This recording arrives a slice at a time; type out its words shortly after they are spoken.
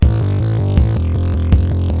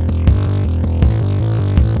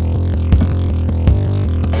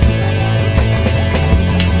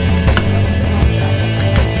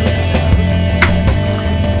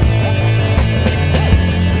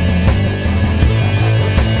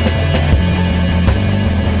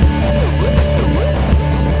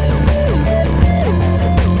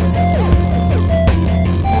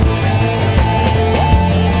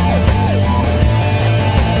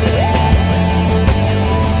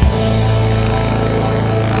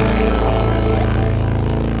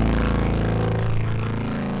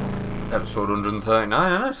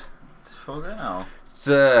139, isn't it? It's fucking hell. It's,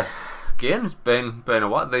 again, it's been a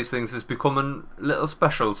while. These things is becoming little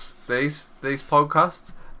specials. These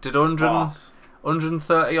podcasts. Did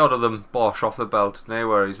 130 odd of them bosh off the belt. No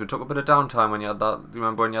worries. We took a bit of downtime when you had that. Do you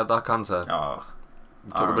remember when you had that cancer? Oh,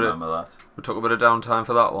 I remember that. We took a bit of downtime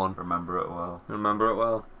for that one. Remember it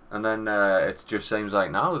well. And then it just seems like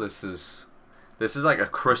now this is like a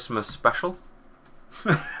Christmas special.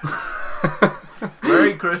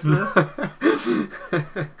 Merry Christmas.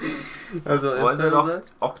 What is it?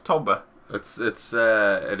 October.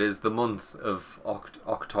 It is the month of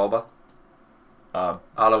October.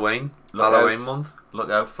 Halloween month. Look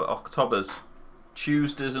out for Octobers.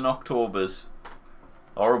 Tuesdays and Octobers.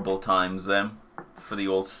 Horrible times them for the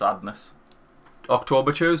old sadness.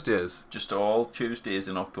 October Tuesdays. Just all Tuesdays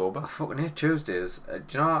in October. I fucking hate Tuesdays. Do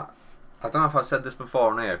you know what? I don't know if I've said this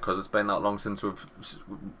before on here because it's been that long since we've...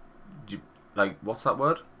 Like, what's that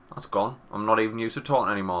word? That's gone. I'm not even used to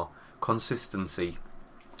talking anymore. Consistency.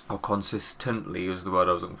 Or consistently is the word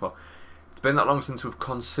I was looking for. It's been that long since we've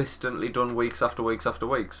consistently done weeks after weeks after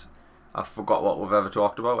weeks. I forgot what we've ever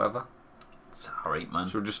talked about, ever. It's alright, man.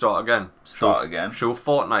 Should we just start again? Again. Should we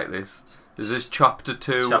fortnight this? Is this chapter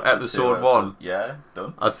 2, episode 1? Yeah,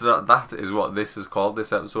 done. That is what this is called.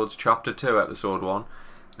 This episode's chapter 2, episode 1.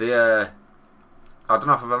 I don't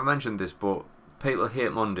know if I've ever mentioned this, but people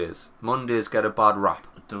hate Mondays. Mondays get a bad rap.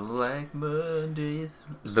 Don't like Mondays.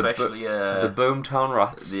 Especially the Boomtown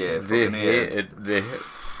Rats. Yeah, they hated.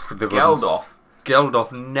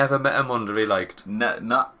 Geldof never met a Monday he liked.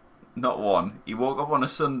 Not one. He woke up on a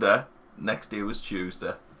Sunday. Next day was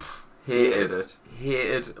Tuesday. Hated it.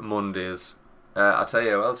 Hated Mondays. I tell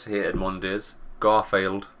you who else hated Mondays.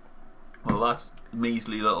 Garfield. Well, that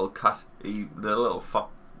measly little cat. The little fat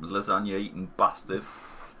lasagna eating bastard.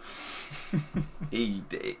 He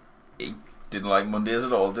didn't like Mondays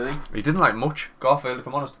at all, did he? He didn't like much. Garfield, if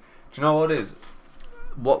I'm honest. Do you know what it is?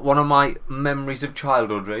 One of my memories of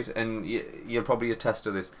childhood, right? And you'll probably attest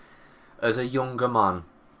to this. As a younger man,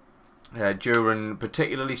 during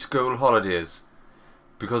particularly school holidays,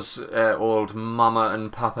 because old Mama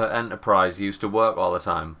and Papa Enterprise used to work all the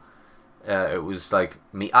time, it was like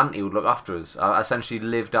me auntie would look after us. I essentially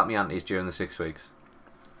lived at my auntie's during the 6 weeks,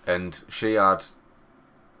 and she had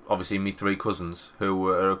obviously me 3 cousins who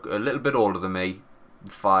were a little bit older than me,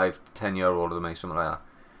 5 to 10 year older than me, something like that.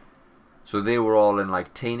 So they were all in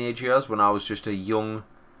like teenage years when I was just a young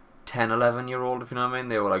 10, 11 year old, if you know what I mean.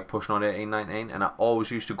 They were like pushing on 18, 19, and I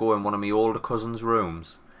always used to go in one of my older cousins'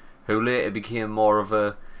 rooms, who later became more of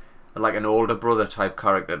like an older brother type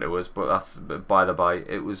character to us, but that's by the by.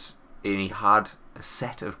 And he had a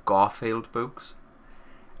set of Garfield books,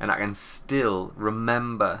 and I can still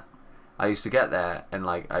remember I used to get there and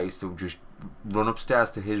like I used to just run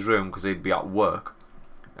upstairs to his room because he'd be at work,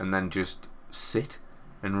 and then just sit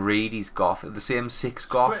and read his the same 6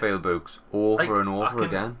 Garfield books over and over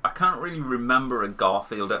again. I can't really remember a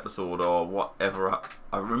Garfield episode or whatever.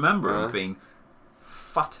 I remember him being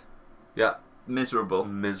fat, miserable,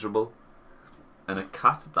 and a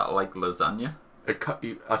cat that liked lasagna. I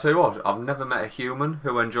tell you what, I've never met a human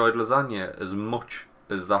who enjoyed lasagna as much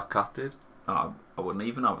as that cat did. I wouldn't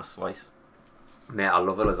even have a slice. Mate, I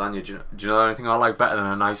love a lasagna. Do you know anything I like better than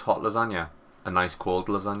a nice hot lasagna? A nice cold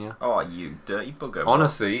lasagna. Oh, you dirty bugger.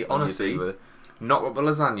 Honestly, knock up a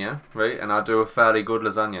lasagna, right, and I do a fairly good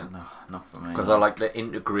lasagna. No, not for me. Because I like to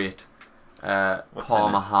integrate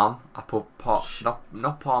Parma ham. I put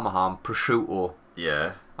not Parma ham, prosciutto.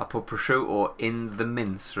 Yeah. I put prosciutto in the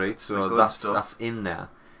mince, right? So that's in there,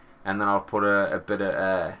 and then I'll put a bit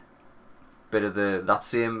of is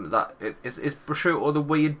prosciutto the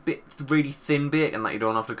weird bit, really thin bacon that you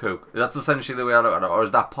don't have to cook. That's essentially the way I look at it. Or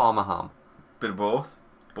is that Parma ham? Bit of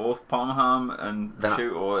both Parma ham and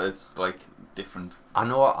prosciutto. It's like different. I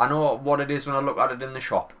know what it is when I look at it in the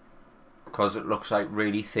shop, because it looks like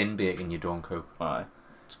really thin bacon you don't cook. Right.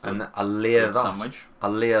 And I layer that sandwich. I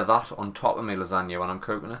layer that on top of my lasagna when I'm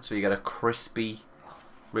cooking it, so you get a crispy,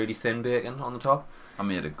 really thin bacon on the top. I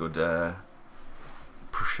made a good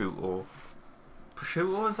prosciutto.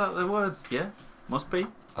 Prosciutto, is that the word? Yeah, must be.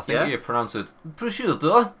 I think you pronounce it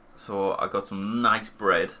prosciutto. So I got some nice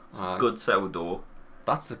bread, some good sourdough.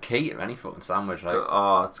 That's the key to any fucking sandwich, like.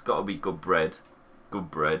 It's got to be good bread.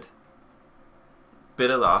 Good bread.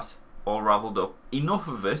 Bit of that, all ravelled up. Enough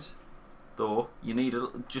of it, though. You need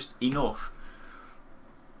just enough.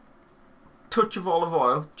 Touch of olive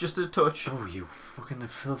oil, just a touch. Oh, you fucking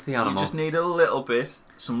filthy animal. You just need a little bit.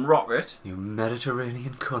 Some rocket. You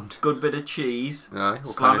Mediterranean cunt. Good bit of cheese. Aye,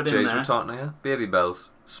 what kind of cheese we're talking here? Baby bells.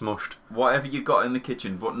 Smushed. Whatever you got in the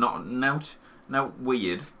kitchen, but not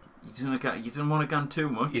weird. You didn't want to go too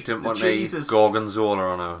much. You didn't want the gorgonzola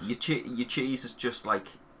on ours. Your cheese is just like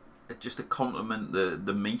a compliment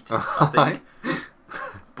the meat, I think.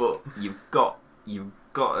 But you've got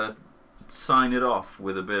to sign it off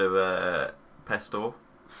with a bit of pesto.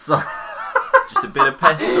 Just a bit of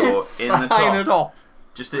pesto in the top. Sign it off.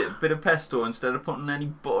 Just a bit of pesto instead of putting any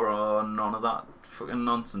butter or none of that fucking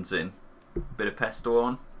nonsense in. Bit of pesto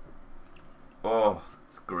on. Oh,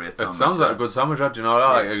 it's a great sandwich. It sounds like a good sandwich. Do you know what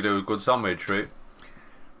I like to do? A good sandwich, right?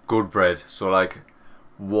 Good bread. So like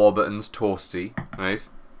Warburton's toasty, right?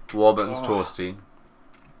 Warburton's toasty.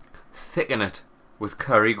 Thicken it with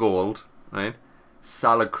curry gold, right?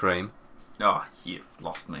 Salad cream. Oh, you've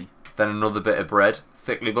lost me. Then another bit of bread,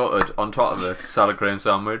 thickly buttered, on top of the salad cream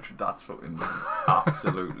sandwich. That's fucking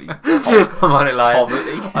absolutely I'm only lying.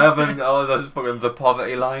 Poverty. I haven't. Oh, that's fucking the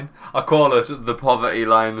poverty line. I call it the poverty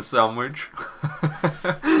line sandwich.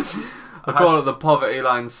 I call it the poverty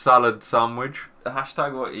line salad sandwich.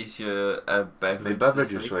 Hashtag what is your beverage? My beverage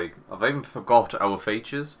this week. I've even forgot our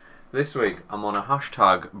features. This week I'm on a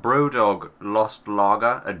hashtag Brewdog Lost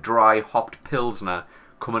Lager, a dry hopped pilsner,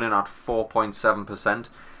 coming in at 4.7%.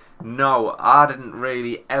 No, I didn't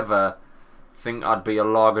really ever think I'd be a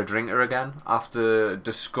lager drinker again after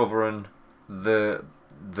discovering the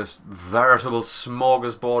veritable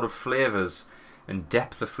smorgasbord of flavours and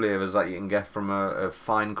depth of flavours that you can get from a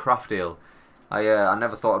fine craft ale. I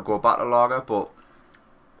never thought I'd go back to lager, but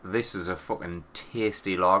this is a fucking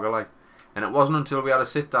tasty lager, like. And it wasn't until we had a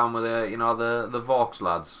sit down with the Vaux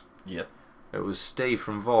lads. Yep. It was Steve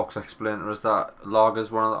from Vaux explaining to us that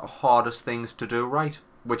lager's one of the hardest things to do right.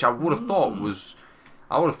 Which I would have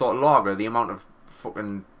thought lager, the amount of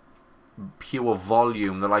fucking pure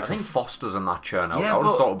volume, the likes of Foster's and that churn out, I would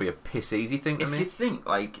have thought it would be a piss easy thing to me. If you think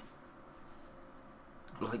like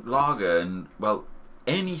lager and, well,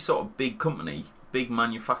 any sort of big company, big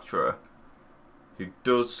manufacturer who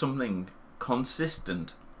does something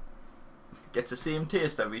consistent, gets the same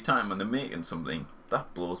taste every time when they're making something,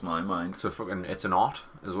 that blows my mind. It's an art,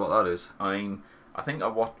 is what that is. I mean, I think I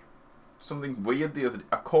watched something weird the other day.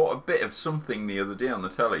 I caught a bit of something the other day on the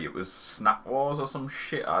telly. It was Snack Wars or some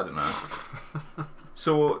shit, I don't know.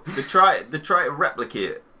 So they try to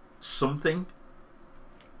replicate something.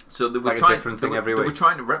 So they were trying different thing every week. They were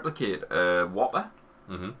trying to replicate Whopper.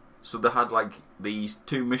 Mm-hmm. So they had like these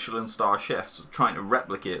 2 Michelin star chefs trying to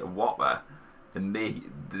replicate a Whopper, and they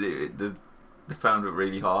found it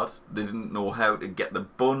really hard. They didn't know how to get the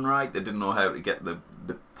bun right. They didn't know how to get the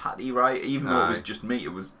patty right. Even though it was just meat, it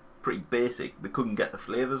was pretty basic. They couldn't get the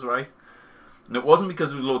flavours right. And it wasn't because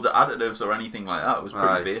there was loads of additives or anything like that. It was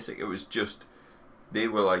pretty basic. It was just, they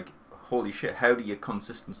were like, holy shit, how do you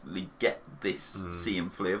consistently get this same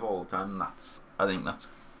flavour all the time? And I think that's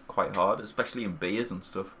quite hard, especially in beers and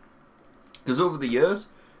stuff. Because over the years,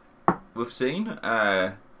 we've seen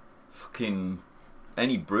fucking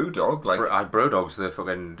any Brewdog, like Brewdogs, they're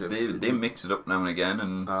fucking they mix it up now and again,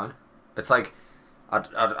 and it's like I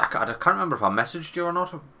can't remember if I messaged you or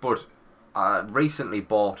not, but I recently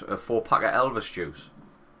bought a 4-pack of Elvis juice.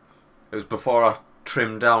 It was before I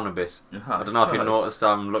trimmed down a bit. I don't know if you noticed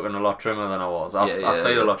I'm looking a lot trimmer than I was. I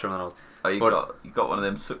feel a lot trimmer than I was. Oh, you got one of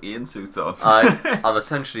them sucky in suits on. I've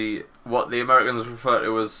essentially what the Americans refer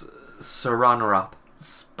to as saran wrap.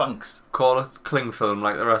 Spunks. Call it cling film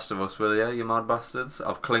like the rest of us, will you mad bastards?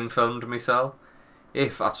 I've cling filmed myself.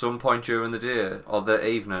 If at some point during the day or the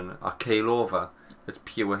evening I keel over, it's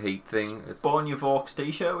pure heat thing. Sporting your Vaux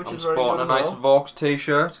t-shirt, which is very good. I'm sporting a nice Vaux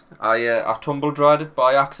t-shirt. I tumble dried it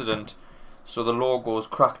by accident, so the logo's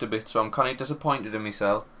cracked a bit, so I'm kind of disappointed in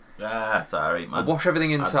myself. Yeah, it's alright, man. I wash everything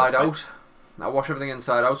inside out.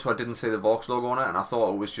 So I didn't see the Vaux logo on it, and I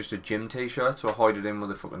thought it was just a gym t-shirt, so I hid it in with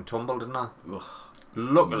a fucking tumble, didn't I? Ugh,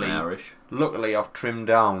 luckily I've trimmed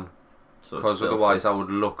down, because otherwise I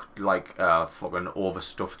would look like a fucking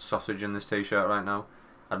overstuffed sausage in this t-shirt right now.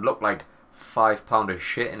 I'd look like £5 of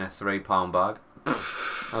shit in a £3 bag.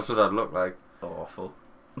 That's what I'd look like. Awful.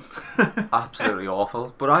 Absolutely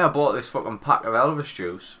awful. But I bought this fucking pack of Elvis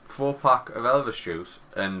juice, 4-pack of Elvis juice,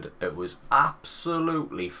 and it was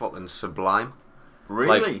absolutely fucking sublime.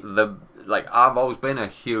 Really? Like I've always been a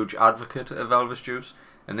huge advocate of Elvis juice,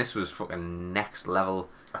 and this was fucking next level.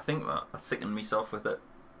 I think that I sickened myself with it.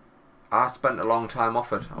 I spent a long time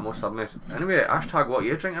off it, I must admit. Anyway, hashtag what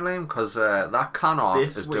you're drinking, Liam, because that can art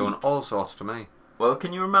is doing all sorts to me. Well,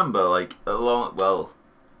 can you remember, like, about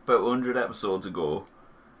 100 episodes ago,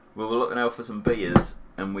 we were looking out for some beers,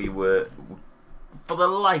 and we were, for the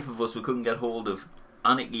life of us, we couldn't get hold of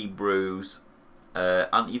Anarchy Brew's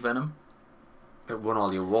Anti-Venom. It won all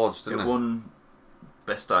the awards, didn't it? It won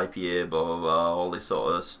Best IPA, blah, blah, blah, all this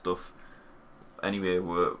sort of stuff. Anyway,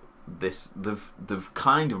 they've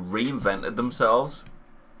kind of reinvented themselves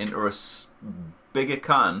into a bigger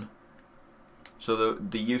can. So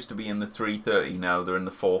they used to be in the 330, now they're in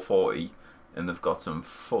the 440, and they've got some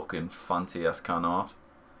fucking fancy ass can art.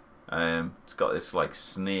 It's got this like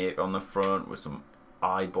snake on the front with some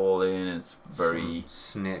eyeball in. It's very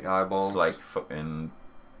snake eyeballs. It's like fucking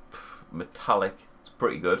metallic. It's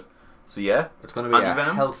pretty good. So yeah, it's going to be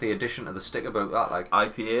a healthy addition to the stick about that. Like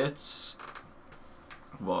IPA, it's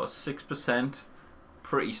 6%,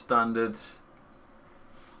 pretty standard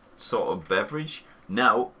sort of beverage.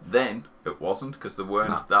 Now, then it wasn't, because they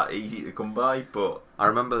weren't that easy to come by. But I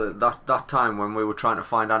remember that time when we were trying to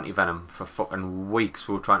find anti-venom for fucking weeks.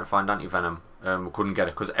 We were trying to find anti-venom, we couldn't get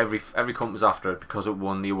it because every company was after it because it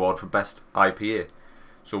won the award for best IPA.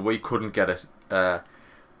 So we couldn't get it.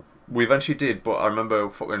 We eventually did, but I remember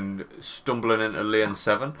fucking stumbling into Lane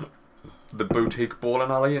 7, the boutique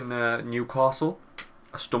bowling alley in Newcastle.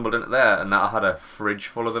 I stumbled into there, and I had a fridge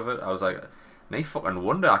full of it. I was like, no fucking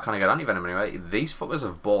wonder I can't get anti-venom anyway. These fuckers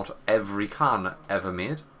have bought every can ever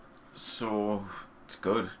made. So, it's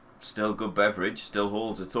good. Still good beverage. Still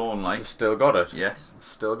holds its own, like. Still got it? Yes.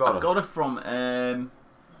 Still got it. I got it from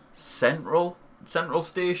Central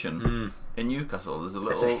Station in Newcastle. There's a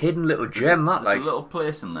little. It's a hidden little gem, there's a little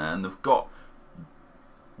place in there, and they've got.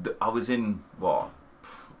 I was in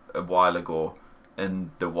a while ago,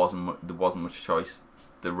 and there wasn't much choice.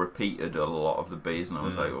 They repeated a lot of the beers, and I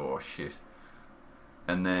was like, oh shit.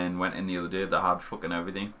 And then went in the other day. They had fucking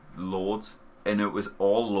everything, loads, and it was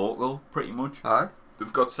all local, pretty much. Aye.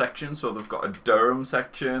 They've got sections, so they've got a Durham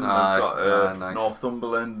section, they've got a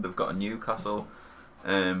Northumberland, they've got a Newcastle.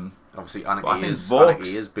 Obviously,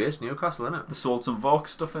 Anarchy is based Newcastle, isn't it? They sold some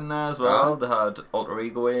Vox stuff in there as well. They had Alter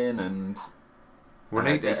Ego in, and we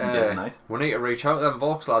need to reach out to them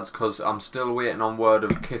Vox lads, because I'm still waiting on word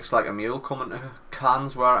of Kicks Like a Mule coming to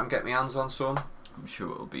cans where I can get my hands on some. I'm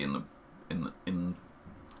sure it'll be in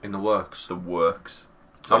the works. The works.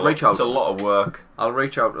 I'll reach out. It's a lot of work. I'll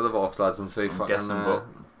reach out to the Vox lads and see if I can get an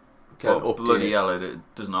update. Bloody hell, it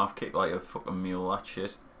doesn't have kick like a fucking mule, that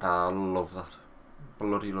shit. I love that.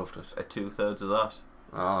 Bloody loved it. 2/3 of that.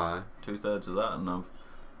 Aye. 2/3 of that, and I'm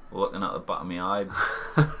looking at the back of my eye,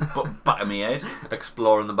 back of my head,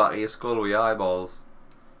 exploring the back of your skull with your eyeballs.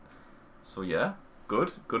 So yeah,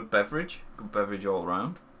 good beverage all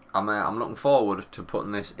round. I'm looking forward to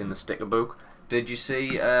putting this in the sticker book. Did you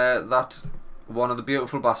see that one of the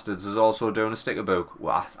beautiful bastards is also doing a sticker book?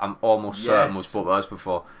 Well, I'm almost certain was put those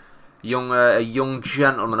before. A young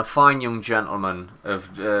gentleman, a fine young gentleman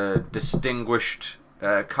of distinguished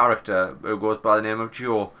character who goes by the name of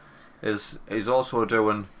Joe is also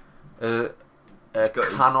doing a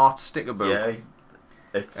can art sticker book. Yeah,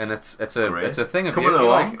 it's a thing of beauty.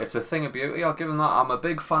 Like, it's a thing of beauty. I'll give him that. I'm a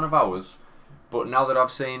big fan of ours, but now that I've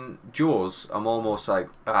seen Joe's, I'm almost like,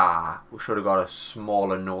 we should have got a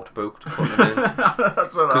smaller notebook to put them in.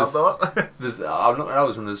 That's what I thought. I'm looking at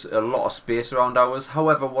ours, and there's a lot of space around ours.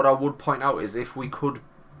 However, what I would point out is if we could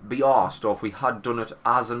be asked, or if we had done it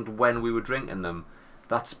as and when we were drinking them,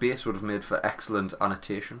 that space would have made for excellent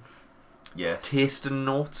annotation. Yes. Tasting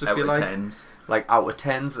notes, if you like. Tens. Like out of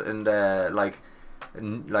tens, and like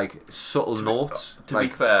subtle notes. To be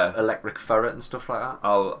fair, electric ferret and stuff like that.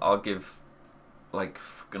 I'll give like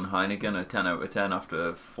fucking Heineken a 10 out of 10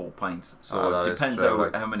 after 4 pints. So it depends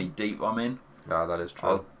how many deep I'm in. Yeah, that is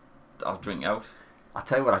true. I'll drink out. I'll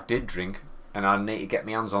tell you what I did drink, and I need to get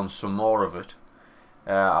my hands on some more of it.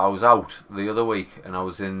 I was out the other week, and I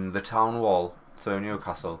was in the town wall through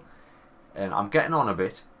Newcastle, and I'm getting on a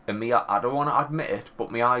bit, and I don't want to admit it,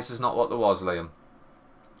 but my eyes is not what there was, Liam.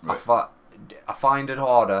 Right. I find it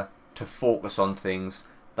harder to focus on things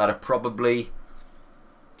that are probably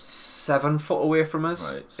 7 foot away from us.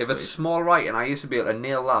 Right, if it's small right, and I used to be able to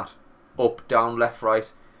nail that up, down, left,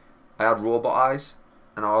 right. I had robot eyes,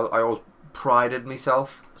 and I always prided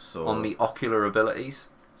myself on my ocular abilities.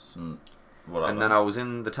 And then I was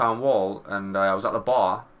in the town wall, and I was at the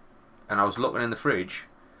bar, and I was looking in the fridge,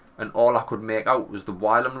 and all I could make out was the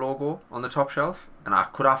Wylam logo on the top shelf, and I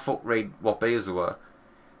could have fuck read what beers they were.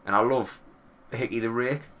 And I love Hickey the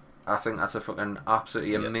Rake. I think that's a fucking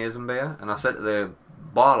absolutely amazing beer. And I said to the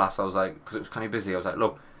bar lass, I was like, because it was kind of busy, I was like,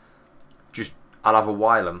 look, I'll have a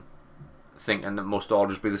Wylam, thinking that must all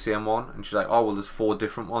just be the same one. And she's like, oh, well, there's 4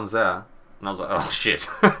 different ones there. And I was like, oh, shit.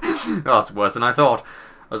 That's worse than I thought.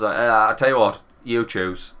 I was like, I tell you what, you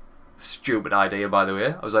choose. Stupid idea, by the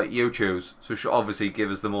way. I was like, you choose. So she'll obviously give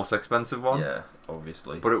us the most expensive one. Yeah,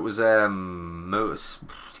 obviously. But it was fucking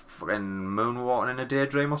moonwatering in a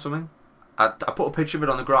daydream or something. I put a picture of it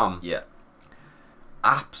on the gram. Yeah.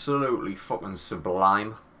 Absolutely fucking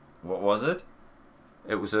sublime. What was it?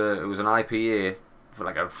 It was an IPA for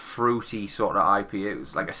like a fruity sort of IPA. It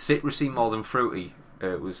was like a citrusy more than fruity.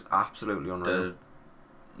 It was absolutely unreal.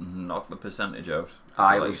 Knock the percentage out.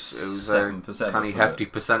 It was 7%. A kind of hefty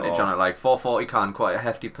percentage on it, like 440 can, quite a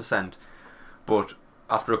hefty percent. But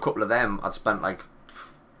after a couple of them, I'd spent like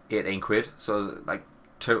 18 quid. So it was like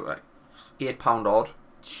 £8 odd.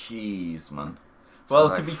 Jeez, man. So well,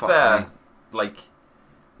 like, to be fair, like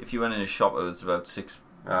if you went in a shop, it was about it's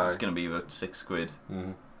going to be about 6 quid.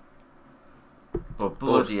 Mm-hmm. But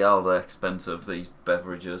bloody hell, they're expensive, these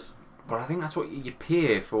beverages. But I think that's what you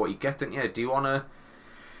pay for what you get, don't you? Do you want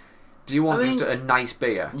just a nice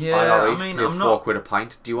beer? Yeah, I mean, I'm not £4 a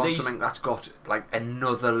pint. Do you want something that's got like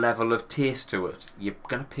another level of taste to it? You're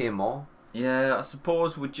gonna pay more. Yeah, I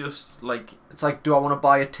suppose we just like. It's like, do I want to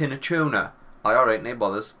buy a tin of tuna? Alright, no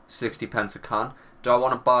bothers. 60p a can. Do I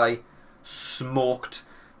want to buy smoked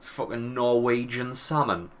fucking Norwegian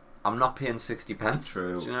salmon? I'm not paying 60p.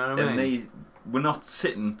 True. Do you know what I mean? We're not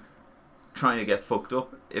sitting trying to get fucked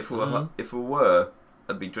up. If we were,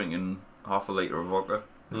 I'd be drinking half a litre of vodka.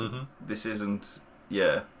 Mm-hmm. This isn't.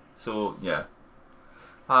 Yeah. So yeah.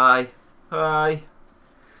 Hi.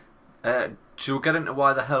 Should we get into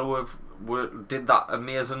why the hell we did that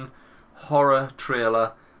amazing horror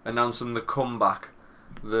trailer announcing the comeback,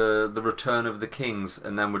 the return of the Kings,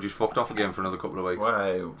 and then we're just fucked off again for another couple of weeks?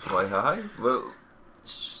 Why hi? Well,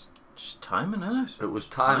 it's just timing, isn't it? It was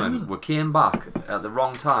timing. We came back at the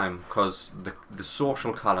wrong time because the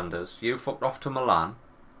social calendars. You fucked off to Milan,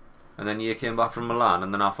 and then you came back from Milan,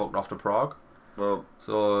 and then I fucked off to Prague. Well,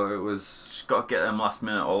 so it was just got to get them last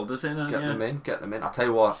minute orders in, get them in. I'll tell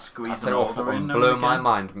you what, squeeze them over in. Blew my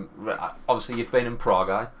mind. Obviously, you've been in Prague,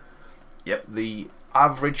 eh? Yep. The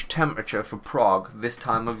average temperature for Prague this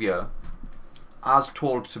time of year, as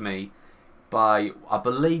told to me by, I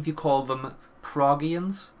believe you call them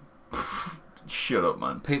Pragians. Shut up,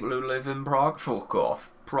 man. People who live in Prague. Fuck off.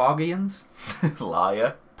 Pragians.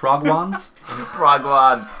 Liar. Praguans.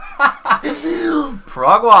 Praguan.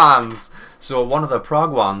 Praguans. So one of the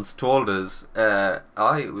Praguans told us,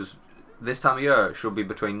 it was this time of year it should be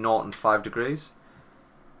between 0 and 5 degrees.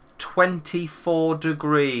 24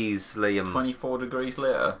 degrees, Liam. 24 degrees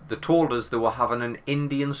later. They told us they were having an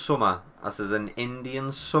Indian summer. As is an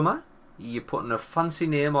Indian summer? You're putting a fancy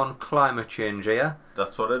name on climate change here.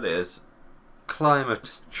 That's what it is.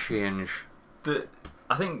 Climate change.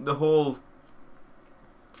 I think the whole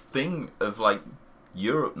thing of like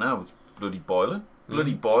Europe now is bloody boiling.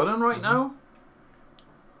 Bloody boiling right now.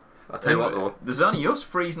 I tell you what though. There's only us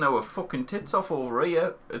freezing our fucking tits off over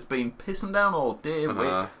here. It's been pissing down all day.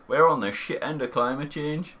 We're on the shit end of climate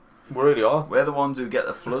change. We really are. We're the ones who get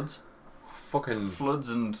the floods. Fucking floods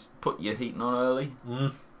and put your heating on early.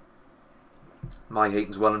 My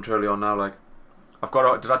heating's well and truly on now. Like,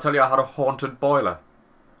 did I tell you I had a haunted boiler?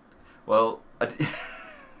 Well,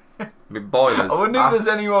 my boilers. I wonder if there's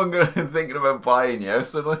anyone thinking about buying you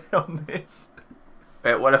suddenly on this.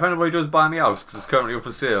 Well, if anybody does buy me house, because it's currently up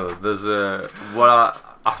for sale, there's I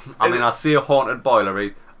see a haunted boiler.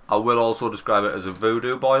 Right? I will also describe it as a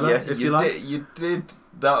voodoo boiler. Yes, if you like. You did.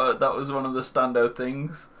 That was one of the standout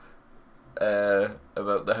things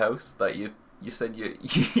about the house that you said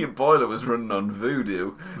your boiler was running on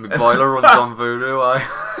voodoo. My boiler runs on voodoo.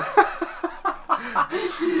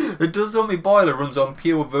 It does. My boiler runs on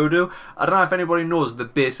pure voodoo. I don't know if anybody knows the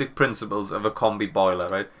basic principles of a combi boiler,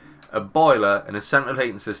 right? A boiler in a central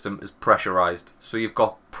heating system is pressurised. So you've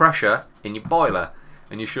got pressure in your boiler,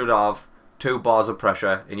 and you should have 2 bars of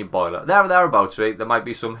pressure in your boiler. Thereabouts, right? There might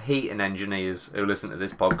be some heating engineers who listen to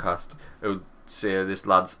this podcast who say this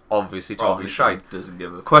lad's obviously talking shite. Doesn't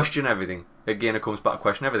give a question everything. Again, it comes back to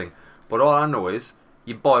question everything. But all I know is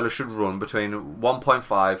your boiler should run between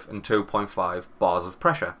 1.5 and 2.5 bars of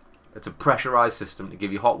pressure. It's a pressurised system to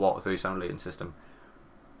give you hot water through your central heating system.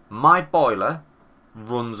 My boiler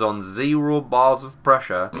runs on 0 bars of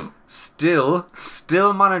pressure, still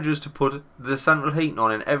manages to put the central heating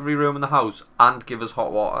on in every room in the house and give us hot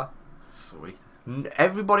water. Sweet.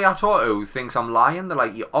 Everybody I talk to thinks I'm lying. They're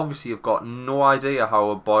like, you obviously have got no idea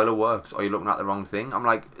how a boiler works, or you're looking at the wrong thing. I'm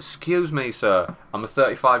like, excuse me, sir. I'm a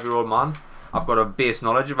 35-year-old man. I've got a base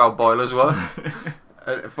knowledge of how boilers work.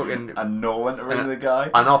 I know when to ring the guy.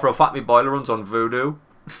 I know for a fact my boiler runs on voodoo.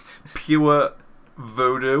 Pure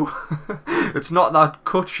voodoo. It's not that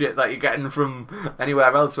cut shit that you're getting from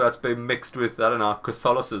anywhere else where it's been mixed with, I don't know,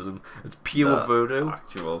 Catholicism. It's pure voodoo.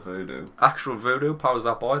 Actual voodoo. Actual voodoo powers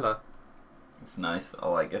that boiler. It's nice. I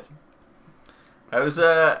like it. How's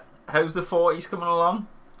the 40s coming along?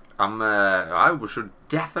 I should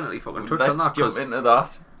definitely fucking touch on that. Let's jump into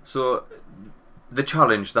that. So, the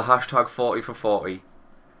challenge, the hashtag 40 for 40,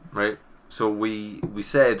 right? So we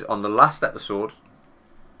said on the last episode,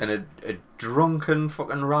 in a drunken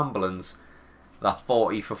fucking ramblings, that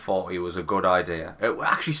 40 for 40 was a good idea. It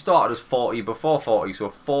actually started as 40 before 40, so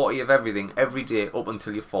 40 of everything every day up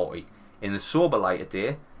until you're 40. In the sober light a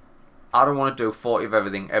day, I don't want to do 40 of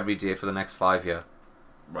everything every day for the next 5 years.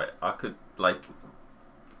 Right, I could, like...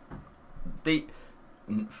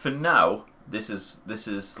 For now, this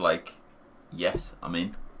is like... Yes, I'm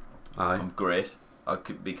in. Aye. I'm great.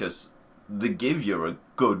 Because they give you a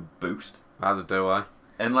good boost. Neither do I.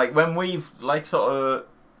 And like when we've like sort of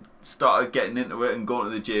started getting into it and going to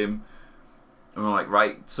the gym, and we're like,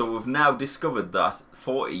 right, so we've now discovered that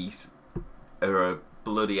 40s are a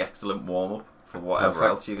bloody excellent warm up for whatever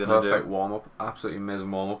else you're gonna do. Perfect warm up, absolutely amazing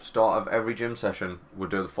warm up. Start of every gym session, we'll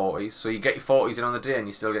do the 40s. So you get your 40s in on the day, and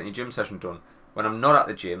you're still getting your gym session done. When I'm not at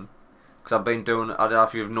the gym, because I've been doing, I don't know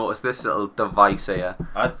if you've noticed this little device here.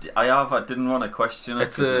 I have. I didn't want to question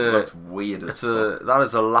it because it looks weird as fuck. That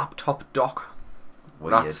is a laptop dock.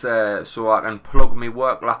 Weird. That's so I can plug my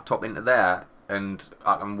work laptop into there, and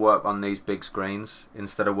I can work on these big screens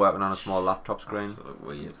instead of working on a small laptop screen. That's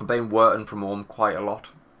weird. I've been working from home quite a lot,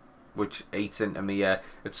 which eats into me. It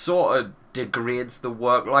sort of degrades the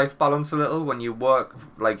work-life balance a little when you work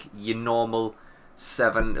like your normal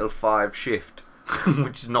 7 till 5 shift.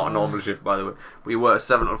 Which is not a normal shift, by the way. But you work a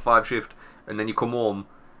 7 till 5 shift, and then you come home,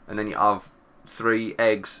 and then you have 3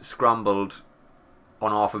 eggs scrambled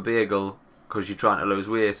on half a bagel because you're trying to lose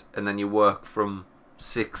weight, and then you work from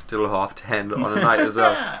 6 till 10:30 on a night as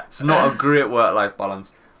well. It's not a great work-life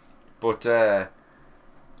balance. But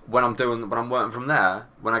when I'm working from there,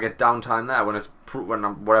 when I get downtime there,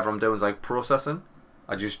 whatever I'm doing is like processing,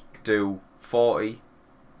 I just do 40,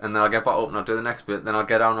 and then I'll get back up and I'll do the next bit. Then I'll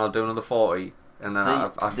get down and I'll do another 40. And then I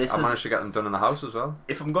managed to get them done in the house as well.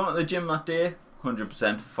 If I'm going to the gym that day,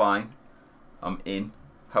 100% fine. I'm in.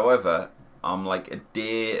 However, I'm like a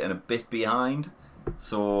day and a bit behind.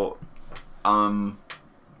 So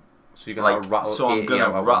you're going to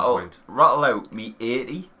rattle out me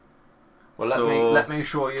 80. Well, let me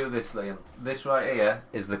show you this, Liam. This right here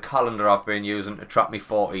is the calendar I've been using to track me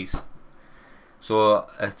 40s. So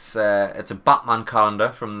it's a Batman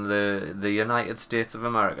calendar from the United States of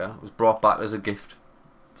America. It was brought back as a gift.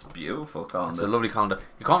 It's a beautiful calendar. It's a lovely calendar.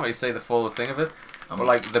 You can't really see the full thing of it, but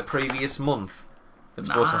like the previous month, it's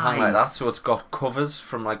supposed to hang like that. So it's got covers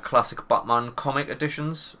from like classic Batman comic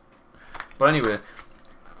editions. But anyway,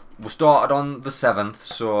 we started on the 7th,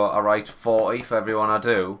 so I write 40 for everyone I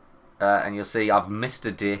do, and you'll see I've missed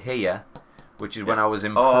a day here, which is when I was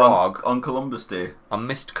in Prague on Columbus Day. I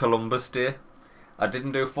missed Columbus Day. I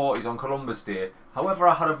didn't do 40s on Columbus Day. However,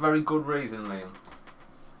 I had a very good reason, Liam.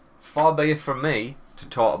 Far be it from me to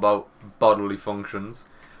talk about bodily functions,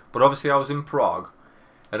 but obviously I was in Prague,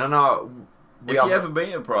 and I know if you ever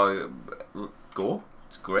been to Prague, go.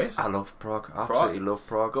 It's great. I love Prague. Absolutely love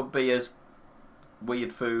Prague. Good beers,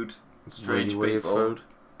 weird food, strange really people. Weird food.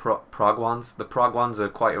 Prague ones. The Prague ones are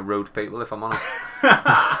quite a rude people, if I'm honest.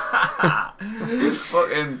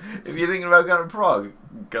 Fucking, if you're thinking about going to Prague,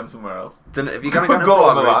 go somewhere else. Then if you're going to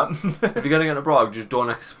go to Prague, if you're going to go to Prague, just don't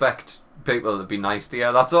expect people to be nice to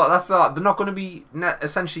you. That's all. They're not going to be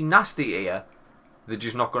essentially nasty to you. They're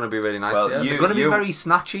just not going to be really nice to you. They're going to be very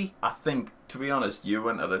snatchy. I think, to be honest, you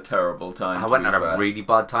went at a terrible time. I went at a really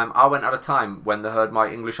bad time. I went at a time when they heard my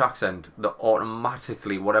English accent that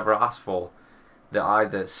automatically, whatever I asked for, they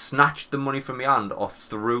either snatched the money from my hand or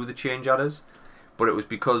threw the change at us. But it was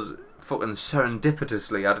because fucking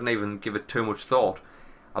serendipitously, I didn't even give it too much thought.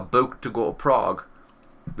 I booked to go to Prague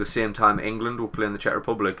the same time England were playing the Czech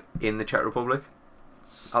Republic in the Czech Republic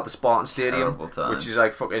at the Spartan Stadium, which is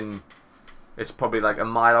like fucking. It's probably like a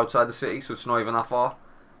mile outside the city, so it's not even that far.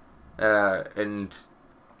 And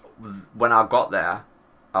when I got there,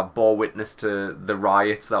 I bore witness to the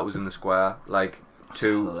riots that was in the square. Like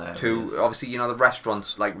two obviously, you know, the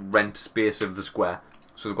restaurants like rent space of the square,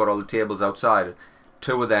 so they've got all the tables outside.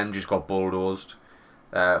 2 of them just got bulldozed.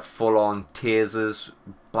 Full on tasers,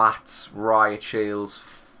 bats, riot shields,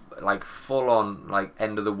 like full on like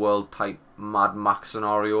end of the world type Mad Max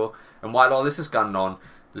scenario. And while all this is going on,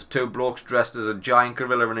 there's 2 blokes dressed as a giant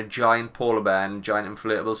gorilla and a giant polar bear in giant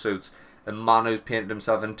inflatable suits. A man who's painted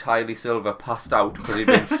himself entirely silver passed out because he'd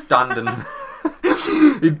been standing.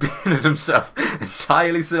 He'd painted himself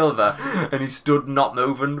entirely silver and he stood not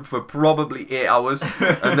moving for probably 8 hours.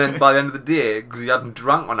 And then by the end of the day, because he hadn't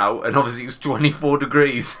drank one out, and obviously it was 24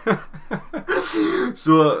 degrees.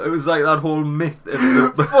 So it was like that whole myth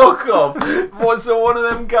of the fuck off. So one of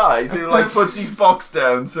them guys who like puts his box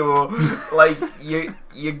down, so like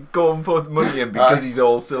you go and put money in because he's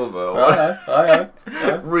all silver. Aye.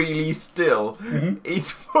 really still,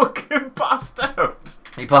 he's fucking passed out.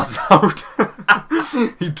 He passed out.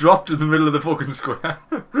 He dropped in the middle of the fucking square.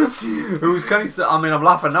 It was kind of... I mean, I'm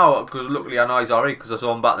laughing now because luckily I know he's alright because I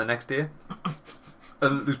saw him back the next day.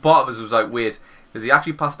 And there's part of us was like, wait, is he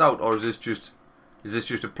actually passed out or is this just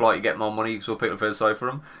a ploy to get more money so people feel sorry for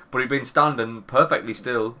him? But he'd been standing perfectly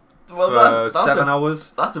still for 7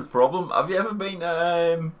 hours. That's a problem. Have you ever been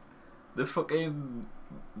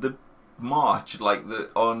the march, like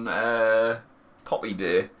on Poppy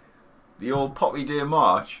Day? The old Poppy Day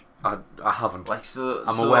march? I haven't. Like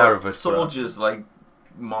I'm aware of it. Soldiers like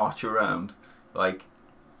march around. Like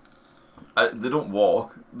they don't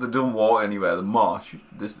walk. They don't walk anywhere. They march.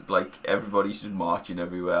 This like everybody's just marching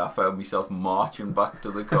everywhere. I found myself marching back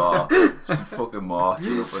to the car, just fucking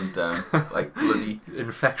marching up and down like bloody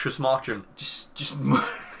infectious marching. Just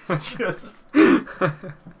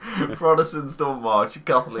Protestants don't march.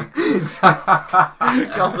 Catholics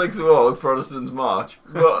walk. Protestants march.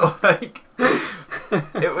 But like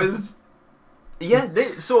it was,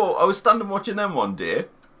 so I was standing watching them one day,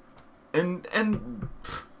 and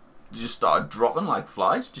just started dropping like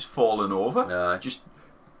flies, just falling over, just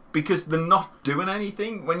because they're not doing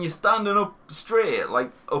anything. When you're standing up straight,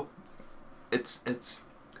 like up, it's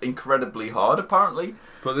incredibly hard apparently.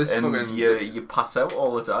 But this you pass out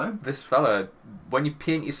all the time. This fella, when you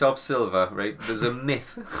paint yourself silver, right? There's a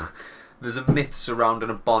myth. There's a myth surrounding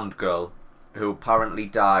a Bond girl who apparently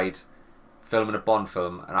died filming a Bond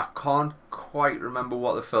film, and I can't quite remember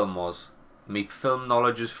what the film was. My film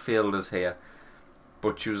knowledge has failed us here.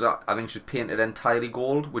 But she was, I think she was painted entirely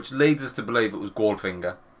gold, which leads us to believe it was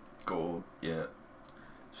Goldfinger. Gold, yeah.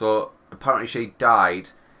 So apparently she died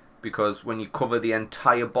because when you cover the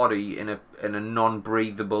entire body in a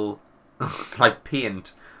non-breathable like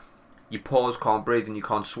paint, your pores can't breathe and you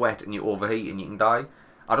can't sweat and you overheat and you can die.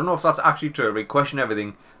 I don't know if that's actually true. We question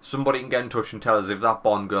everything. Somebody can get in touch and tell us if that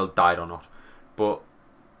Bond girl died or not. But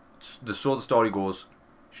the story goes,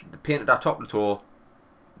 she painted her top to toe.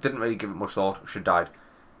 Didn't really give it much thought. She died.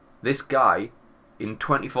 This guy, in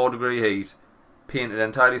 24-degree heat, painted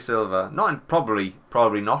entirely silver.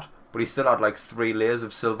 Probably not. But he still had like 3 layers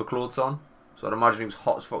of silver clothes on. So I'd imagine he was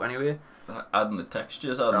hot as fuck anyway. Adding the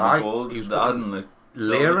textures, adding the gold, adding the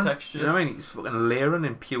layering textures. You know what I mean? He's fucking layering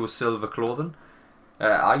in pure silver clothing.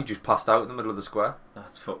 I just passed out in the middle of the square.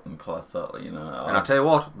 That's fucking class, that, you know. And I tell you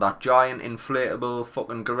what, that giant inflatable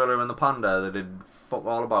fucking gorilla and the panda, they did fuck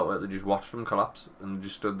all about it. They just watched them collapse and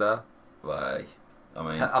just stood there. Why?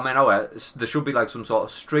 There should be like some sort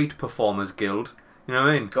of street performers guild. You know what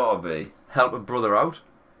I mean? It's gotta be. Help a brother out.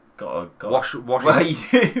 Gotta. Wash well,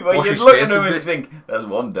 his you'd look at him and think, there's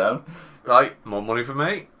one down. Right, more money for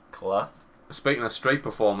me. Class. Speaking of street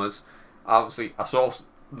performers, obviously I saw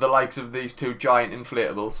the likes of these 2 giant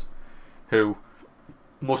inflatables who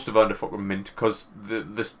must have earned a fucking mint because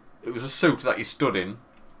it was a suit that you stood in,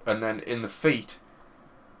 and then in the feet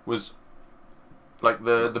was like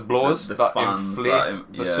the blowers that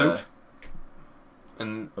inflate the suit,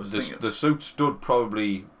 and the suit stood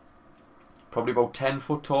probably about 10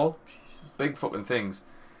 foot tall. Big fucking things.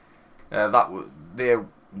 They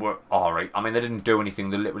were alright. I mean, they didn't do anything.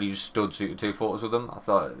 They literally just stood so you could take photos with them. I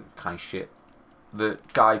thought, kind of shit. The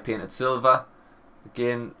guy painted silver.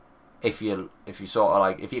 Again, if you sort of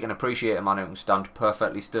like, if you can appreciate a man who can stand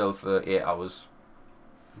perfectly still for 8 hours,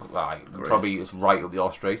 probably it's right up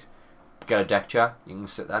your street. Get a deck chair. You can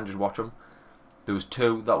sit there and just watch them. There was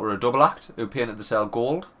 2 that were a double act who painted the cell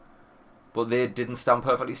gold, but they didn't stand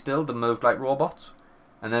perfectly still. They moved like robots,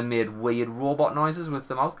 and then made weird robot noises with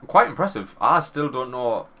their mouth. Quite impressive. I still don't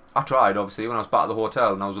know. I tried, obviously, when I was back at the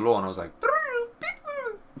hotel and I was alone. I was like,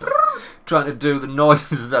 trying to do the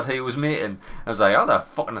noises that he was making. I was like, how the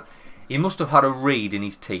fucking... He must have had a reed in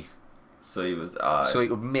his teeth. So he was... So he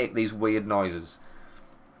could make these weird noises.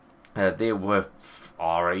 They were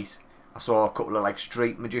alright. I saw a couple of like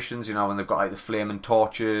street magicians, you know, when they've got like the flaming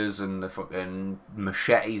torches and the fucking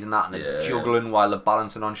machetes and that, and they're juggling while they're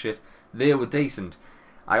balancing on shit. They were decent.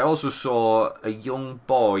 I also saw a young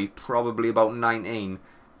boy, probably about 19,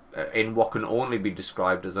 in what can only be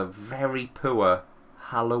described as a very poor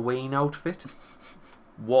Halloween outfit,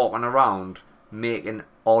 walking around making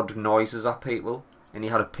odd noises at people, and he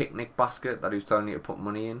had a picnic basket that he was telling you to put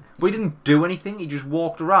money in. But he didn't do anything. He just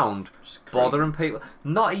walked around bothering people,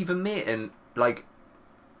 not even making like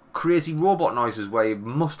crazy robot noises where you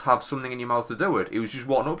must have something in your mouth to do it. He was just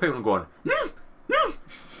walking up to people and going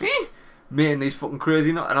making these fucking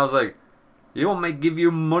crazy noises. And I was like, you want me to give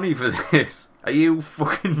you money for this? Are you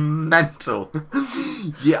fucking mental?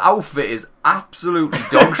 Your outfit is absolutely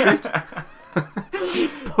dog shit.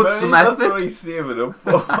 Put some effort. That's what he's saving up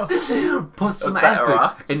for. Put some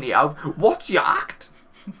effort into your outfit. What's your act?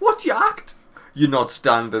 What's your act? You're not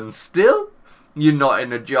standing still. You're not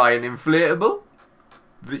in a giant inflatable.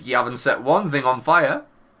 You haven't set one thing on fire.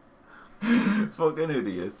 Fucking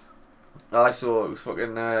idiot. I saw it was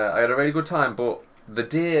fucking. I had a really good time, but the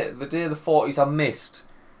day of the 40s I missed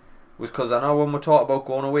was because I know when we're talking about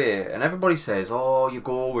going away, and everybody says, "Oh, you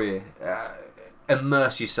go away,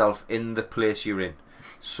 immerse yourself in the place you're in,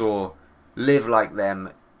 so live like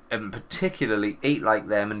them, and particularly eat like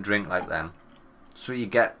them and drink like them, so you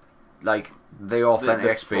get like the authentic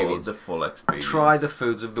experience, the full experience. Try the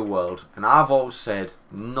foods of the world." And I've always said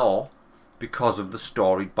no because of the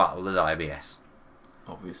storied battle at IBS.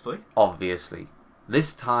 Obviously.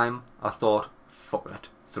 This time I thought, fuck it,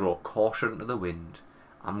 throw caution to the wind.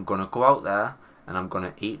 I'm gonna go out there and I'm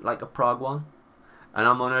gonna eat like a Prague one, and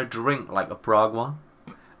I'm gonna drink like a Prague one,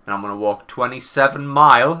 and I'm gonna walk 27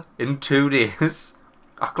 mile in 2 days.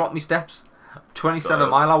 I clocked my steps. 27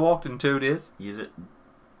 mile I walked in 2 days.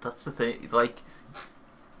 That's the thing. Like,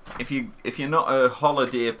 if you're not a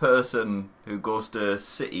holiday person who goes to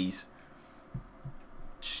cities,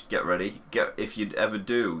 just get ready. If you ever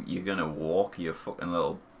do, you're gonna walk your fucking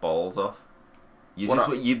little balls off. You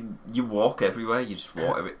walk everywhere. You just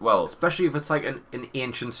walk well, especially if it's like an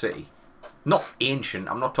ancient city. Not ancient.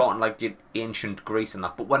 I'm not talking like the ancient Greece and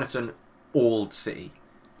that. But when it's an old city,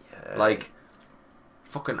 like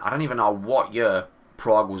fucking, I don't even know what year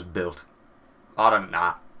Prague was built. I don't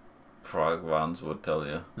know. Prague ones would tell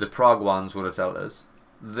you. The Prague ones would have told us.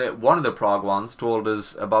 One of the Prague ones told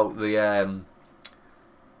us about the end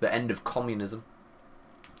of communism.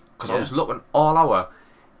 Because I was looking all hour.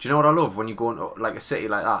 Do you know what I love when you go into like a city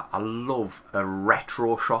like that? I love a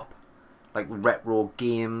retro shop, like retro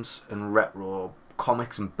games and retro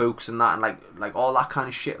comics and books and that, and like all that kind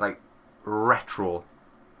of shit, like retro.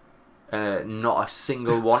 Not a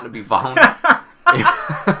single one to be found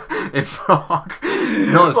in Prague.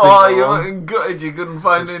 Not a single one. You gutted you couldn't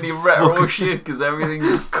find any retro shit because everything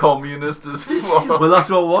is communist as fuck. Well, that's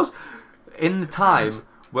what it was. In the time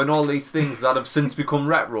when all these things that have since become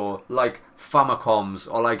retro, like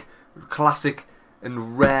Famicoms or like classic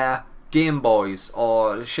and rare Game Boys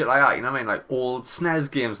or shit like that, you know what I mean? Like old SNES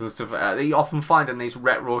games and stuff like that, they often find in these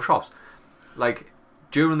retro shops. Like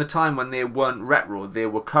during the time when they weren't retro, they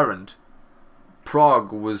were current.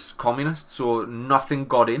 Prague was communist, so nothing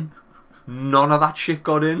got in. None of that shit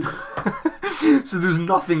got in. So there's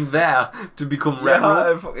nothing there to become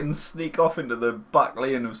retro. I fucking sneak off into the back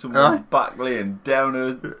lane of someone's back lane down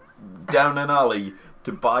an alley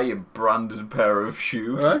to buy a branded pair of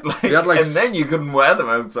shoes. And then you couldn't wear them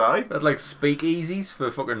outside. They had like speakeasies for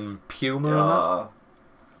fucking Puma and that.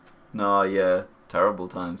 No, yeah, terrible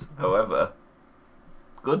times. However,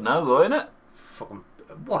 good now though, innit? Fucking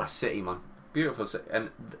what a city, man! Beautiful city. And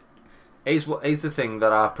is the thing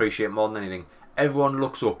that I appreciate more than anything. Everyone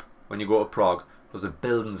looks up when you go to Prague because the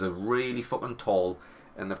buildings are really fucking tall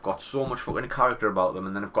and they've got so much fucking character about them.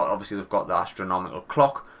 And then they've got the astronomical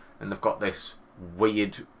clock and they've got this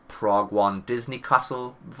weird Prague one Disney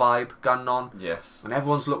castle vibe going on. Yes. And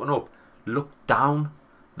everyone's looking up. Look down.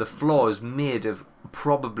 The floor is made of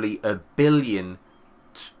probably 1 billion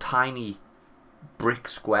tiny brick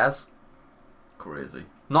squares. Crazy.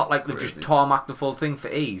 Not like they just tarmac the full thing for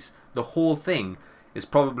ease. The whole thing is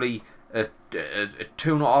probably a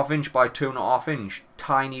 2.5 inch by 2.5 inch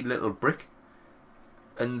tiny little brick,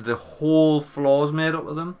 and the whole floor's made up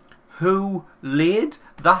of them. Who laid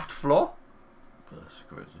that floor? That's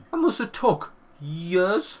crazy. It must have took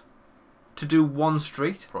years to do one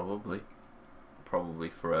street. Probably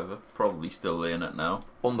forever. Probably still laying it now.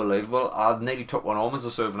 Unbelievable. I nearly took one home as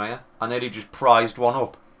a souvenir. I nearly just prized one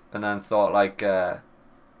up and then thought like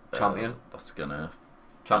champion. That's gonna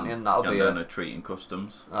champion. That'll be a treat in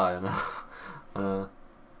customs. I know.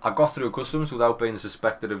 I got through customs without being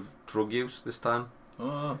suspected of drug use this time.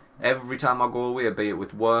 Oh. Every time I go away, be it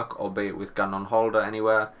with work or be it with going on holiday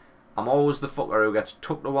anywhere, I'm always the fucker who gets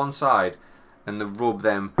tucked to one side and they rub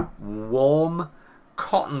them warm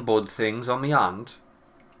cotton bud things on my hand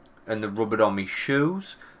and they rub it on my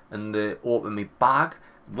shoes and they open my bag.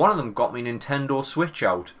 One of them got me Nintendo Switch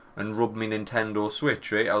out and rubbed me Nintendo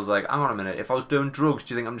Switch, right? I was like, hang on a minute, if I was doing drugs,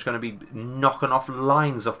 do you think I'm just going to be knocking off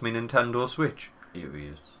lines off my Nintendo Switch?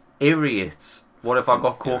 Idiots. What if I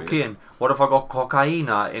got cocaine? What if I got cocaine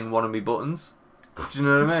in one of my buttons? Do you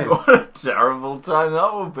know what I mean? What a terrible time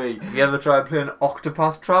that would be. Have you ever tried playing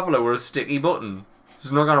Octopath Traveler with a sticky button?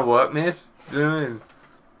 It's not going to work, mate. Do you know what I mean?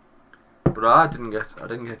 But I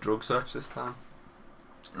didn't get drug search this time.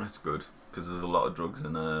 That's good, because there's a lot of drugs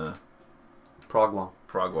in Prague one.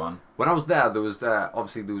 Prague one. When I was there was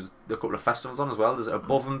obviously there was a couple of festivals on as well. There's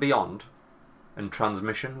Above and Beyond and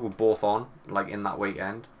Transmission were both on, like, in that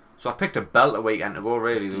weekend. So I picked a belter weekend to go,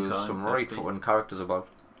 really. There was some right fucking characters about.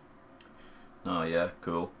 Oh, yeah,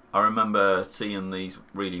 cool. I remember seeing these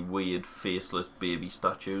really weird faceless baby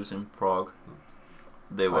statues in Prague.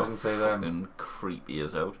 They were fucking creepy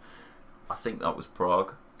as out. I think that was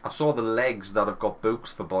Prague. I saw the legs that have got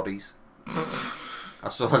books for bodies. I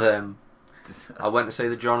saw them. I went to see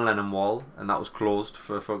the John Lennon wall, and that was closed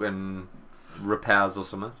for fucking repairs or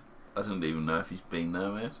something. I don't even know if he's been there,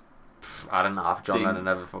 mate. I don't know if John Lennon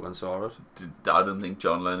ever fucking saw it. I don't think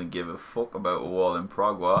John Lennon gave a fuck about a wall in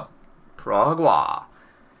Prague. Prague.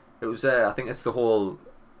 It was, I think it's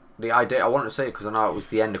the idea, I wanted to say it because I know it was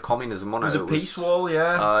the end of communism, wasn't it? It was a peace wall,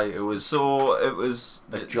 yeah. It was. So it was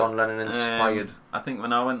John Lennon inspired. I think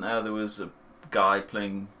when I went there was a guy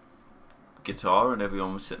playing guitar and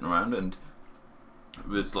everyone was sitting around, and it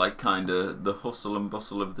was like kind of the hustle and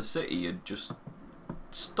bustle of the city had just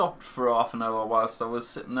stopped for half an hour whilst I was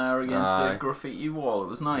sitting there against a graffiti wall. It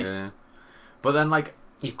was nice. Yeah. But then, like,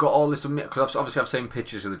 you've got all this, because obviously I've seen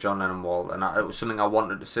pictures of the John Lennon wall, and it was something I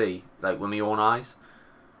wanted to see, like, with my own eyes.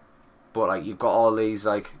 But, like, you've got all these,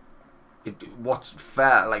 like, what's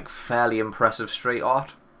fairly impressive street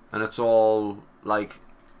art, and it's all, like,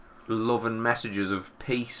 loving messages of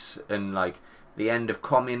peace and, like, the end of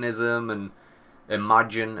communism and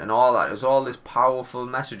Imagine and all that. There's all this powerful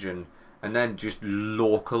messaging, and then just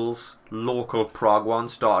local Prague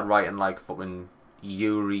ones started writing, like, fucking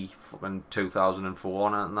Yuri fucking 2004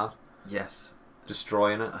 on it and that. Yes.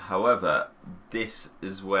 Destroying it. However, this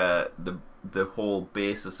is where the whole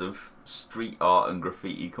basis of street art and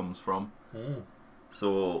graffiti comes from.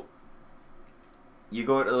 So you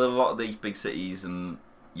go to a lot of these big cities and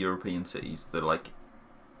European cities, they're like,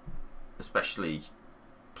 especially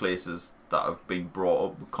places that have been brought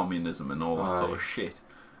up with communism and all that sort of shit,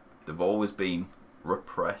 they've always been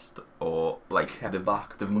repressed, or like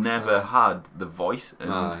they've never had the voice,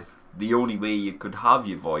 and the only way you could have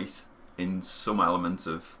your voice in some elements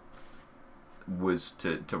of was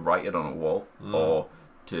to write it on a wall, or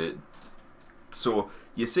to. So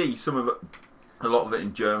you see some of it, a lot of it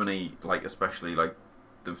in Germany, like especially like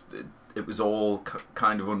it was all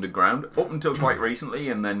kind of underground up until quite recently,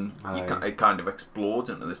 and then it kind of explodes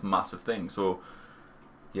into this massive thing. So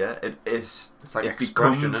yeah, it is. It's like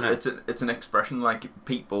it's an expression. Like,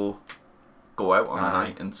 people go out on a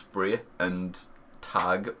night and spray and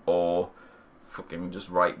tag or fucking just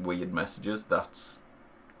write weird messages. That's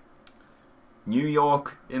New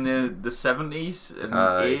York in the 70s and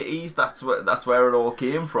 80s. That's where it all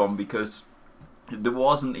came from, because there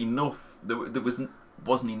wasn't enough. There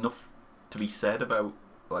wasn't enough to be said about,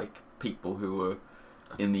 like, people who were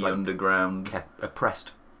in the, like, underground,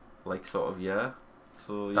 oppressed, like, sort of, yeah.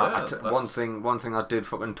 So one thing I did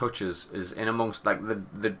fucking touches is in amongst, like,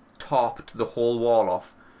 the top to the whole wall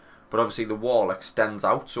off, but obviously the wall extends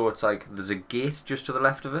out, so it's like there's a gate just to the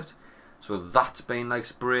left of it, so that's been, like,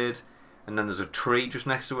 sprayed, and then there's a tree just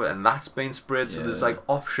next to it, and that's been sprayed. So there's, like,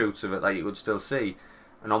 offshoots of it that you would still see.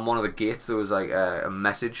 And on one of the gates there was, like, a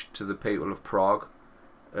message to the people of Prague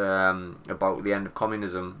about the end of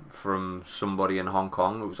communism from somebody in Hong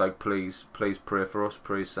Kong. It was like, please pray for us,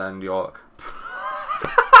 please send your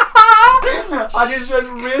I just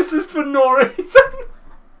went racist for no reason.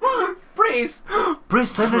 Please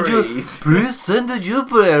send your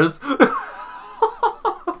prayers.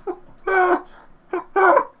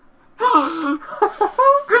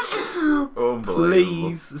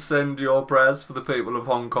 Please send your prayers for the people of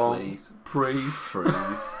Hong Kong. Please.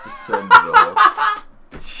 Just send it all.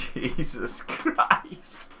 Jesus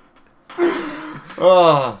Christ.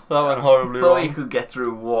 Oh, that went horribly wrong. I thought you could get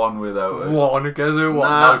through one without it.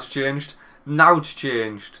 Now it's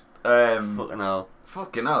changed. Fucking hell.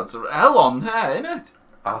 It's hell on there, isn't it?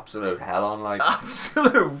 Absolute hell on, like.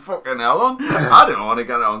 Absolute fucking hell on. I don't want to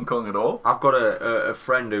get to Hong Kong at all. I've got a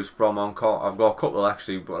friend who's from Hong Kong. I've got a couple,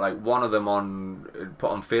 actually, but, like, one of them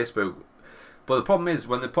put on Facebook. But the problem is,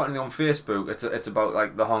 when they're putting it on Facebook, it's about,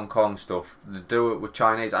 like, the Hong Kong stuff. They do it with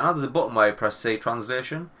Chinese. I know there's a button where you press say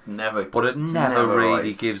translation. But it never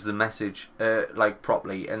really gives the message, like,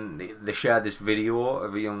 properly. And they shared this video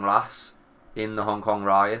of a young lass in the Hong Kong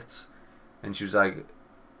riots. And she was, like,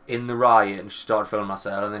 in the riot, and she started filming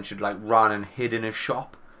herself, and then she'd, like, run and hid in a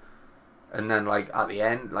shop. And then, like, at the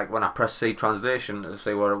end, like, when I pressed see translation to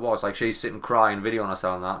see what it was, like, she's sitting crying, videoing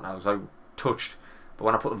herself and that, and I was, like, touched. But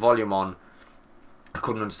when I put the volume on, I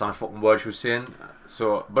couldn't understand a fucking word she was saying.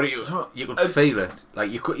 So, but you could feel it. Like,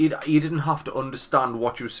 you didn't have to understand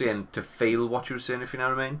what you were saying to feel what you were saying, if you know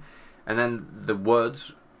what I mean. And then the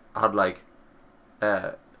words had, like,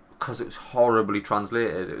 because it was horribly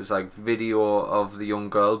translated. It was like video of the young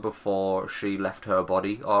girl before she left her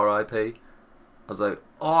body, R.I.P. I was like,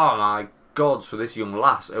 oh my god, so this young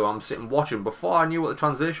lass who I'm sitting watching before I knew what the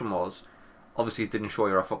translation was, obviously it didn't show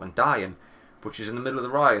her fucking dying, but she's in the middle of the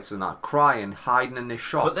riots and that, crying, hiding in this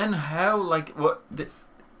shop. But then how, like, what,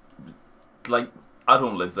 like, I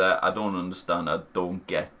don't live there, I don't understand, I don't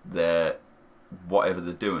get their, whatever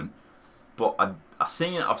they're doing, but I've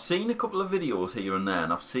seen a couple of videos here and there,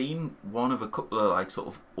 and I've seen one of a couple of, like, sort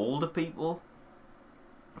of older people,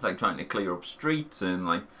 like, trying to clear up streets and,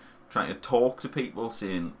 like, trying to talk to people,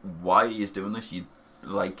 saying why he's doing this. You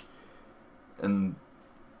like, and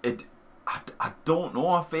I don't know.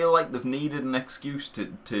 I feel like they've needed an excuse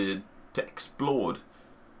to explode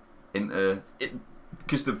into it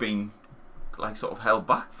because they've been like sort of held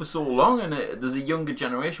back for so long, and there's a younger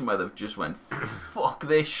generation where they've just went fuck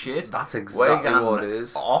this shit. That's exactly what it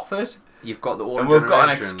is. Off it. You've got the older and we've generation. got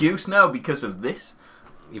an excuse now because of this.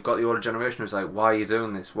 You've got the older generation who's like, why are you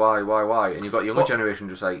doing this? Why? And you've got the younger generation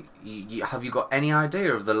just like, have you got any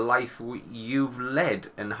idea of the life you've led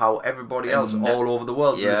and how everybody else all over the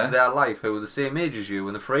world lives their life, who are the same age as you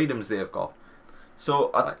and the freedoms they've got? So,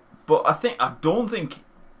 but I think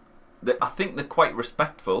they're quite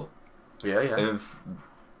respectful of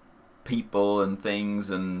people and things,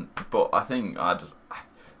 but I think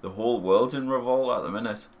the whole world's in revolt at the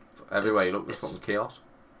minute. Everywhere you look, there's fucking chaos.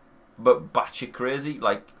 But batshit crazy,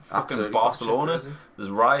 like fucking absolutely Barcelona. There's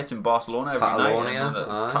riots in Barcelona every night, and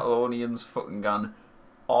Catalonians fucking gone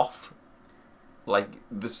off. Like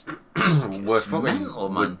this, we're fucking mental,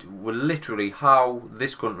 man. We're literally how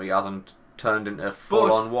this country hasn't turned into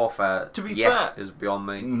full-on warfare. To be fair, is beyond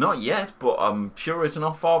me. Not yet, but I'm sure it's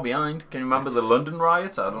not far behind. Can you remember the London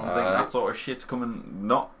riots? I don't think that sort of shit's coming.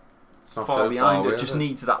 Not far behind. It just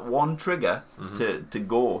needs that one trigger to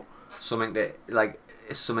go. Something to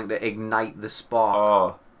ignite the spark.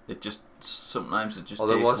 Oh, sometimes it just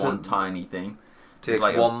takes one tiny thing. Takes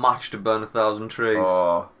like one match to burn 1,000 trees.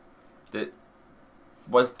 Oh,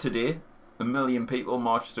 today 1 million people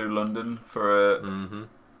marched through London for a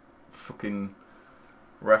fucking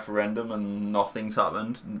referendum and nothing's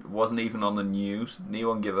happened. It wasn't even on the news. No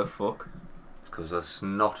one give a fuck. It's because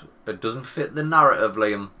it doesn't fit the narrative,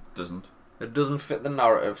 Liam. It doesn't fit the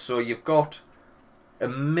narrative. So you've got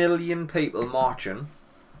 1 million people marching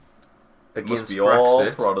against Must be Brexit.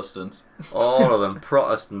 all Protestants. All of them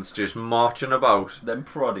Protestants just marching about. Them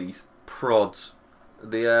proddies. Prods.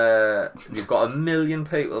 You've got 1 million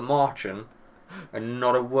people marching and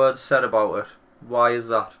not a word said about it. Why is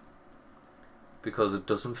that? Because it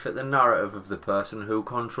doesn't fit the narrative of the person who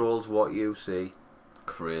controls what you see.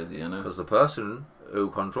 Crazy, isn't it? Because the person who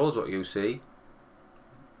controls what you see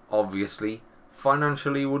obviously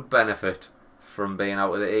financially would benefit from being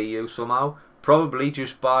out of the EU somehow, probably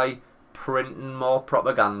just by printing more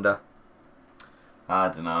propaganda. I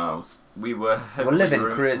don't know. We're living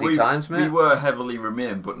crazy times, mate. We were heavily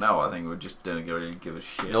Remain, but now I think we're just don't really give a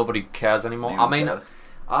shit. Nobody cares anymore. I mean,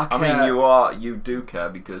 you do care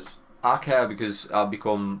because I care because I've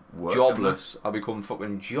become jobless. I become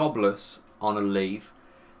fucking jobless on a leave,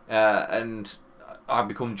 and I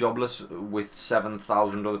become jobless with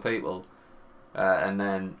 7,000 other people, and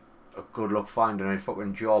then good luck finding a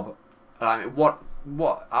fucking job. I mean,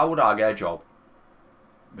 how would I get a job?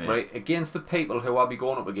 Mate. Right, against the people who I'd be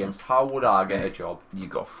going up against, how would I get a job? You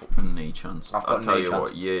got fucking no chance. I'll tell you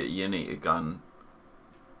what, you need to go and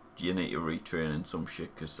you need to retrain in some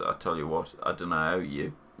shit, because I tell you what, I don't know how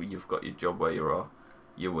you've got your job where you are.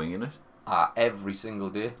 You're winging it. Every single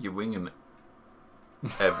day. You're winging it.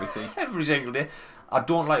 Everything. Every single day. I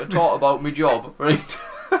don't like to talk about my job, right?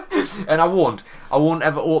 And I won't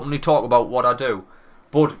ever openly talk about what I do.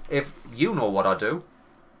 But if you know what I do,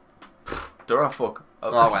 there are fuck.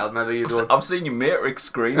 Oh well, maybe you don't. I've seen your Matrix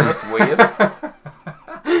screen. That's weird.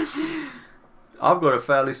 I've got a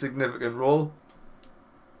fairly significant role.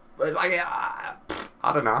 But like, I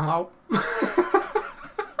don't know how.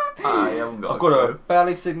 I've got a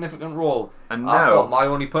fairly significant role. And I thought my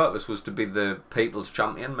only purpose was to be the people's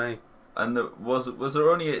champion, me. And there was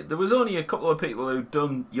only a couple of people who'd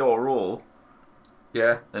done your role.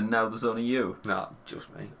 Yeah. And now there's only you. No, just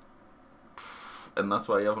me. And that's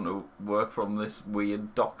why you're having to work from this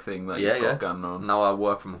weird dock thing that you've got going on. Now I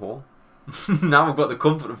work from home. Now I've got the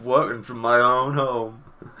comfort of working from my own home.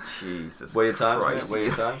 Jesus Weird Christ. Times, mate.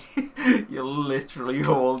 Weird times. You're literally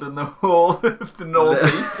holding the whole of the North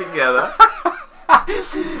East together.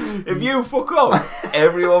 If you fuck up,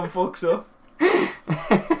 everyone fucks up.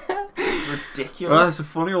 It's ridiculous. Well, it's a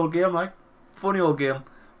funny old game, like. Funny old game.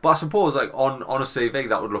 But I suppose, like, on a CV,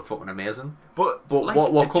 that would look fucking amazing. But like,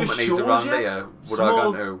 what companies around here would I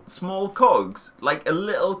go to? Small cogs, like a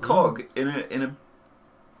little cog in a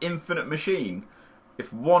infinite machine.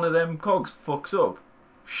 If one of them cogs fucks up,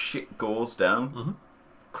 shit goes down. Mm-hmm.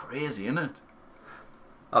 Crazy, isn't it?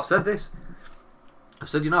 I've said this. I've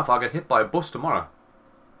said, if I get hit by a bus tomorrow,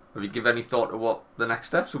 have you given any thought to what the next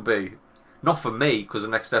steps would be? Not for me, because the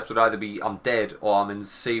next steps would either be I'm dead or I'm in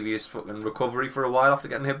serious fucking recovery for a while after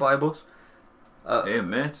getting hit by a bus. Hey,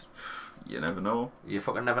 mate, you never know. You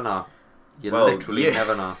fucking never know. You literally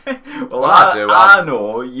never know. Well, I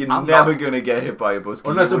know you're never going to get hit by a bus.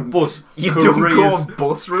 Unless a bus... You don't go on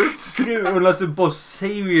bus routes. Unless a bus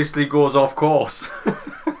seriously goes off course.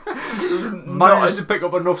 Manages to pick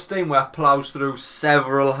up enough steam where it ploughs through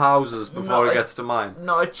several houses before it gets to mine.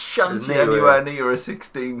 Not a chance you're anywhere near a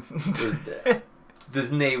 16.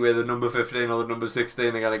 There's no way the number 15 or the number 16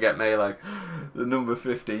 are going to get me, like. The number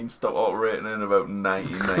 15 stopped operating in about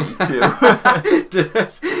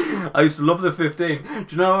 1992. I used to love the 15. Do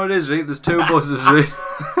you know what it is, right? There's two buses, right?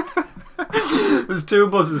 There's two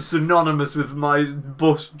buses synonymous with my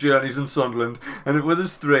bus journeys in Sunderland, and where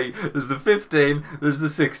there's three, there's the 15, there's the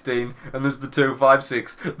 16, and there's the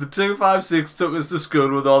 256. The 256 took us to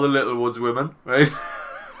school with all the Littlewoods women, right?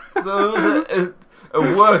 So it was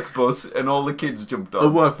a work bus, and all the kids jumped on. A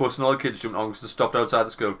work bus, and all the kids jumped on because they stopped outside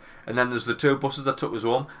the school. And then there's the two buses that took us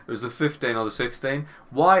home. It was the 15 or the 16.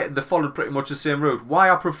 Why they followed pretty much the same route. Why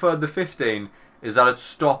I preferred the 15 is that it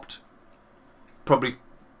stopped probably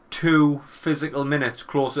 2 physical minutes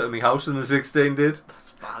closer to my house than the 16 did.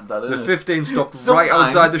 That's bad, that isn't it? The 15 stopped right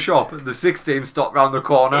outside the shop. The 16 stopped round the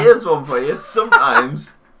corner. Here's one for you.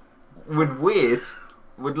 Sometimes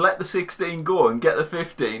we'd let the 16 go and get the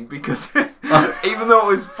 15 because even though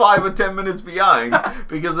it was 5 or 10 minutes behind,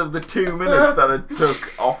 because of the 2 minutes that it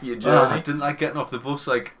took off your journey. I didn't like getting off the bus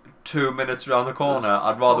like 2 minutes round the corner.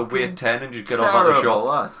 I'd rather wait 10 and just get off at the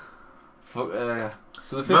shop.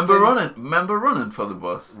 So the 15, remember running for the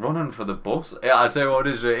bus? Running for the bus? Yeah, I'll tell you what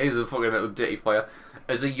it is. It is a fucking little ditty for you.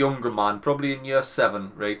 As a younger man, probably in year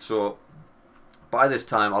 7, right? So by this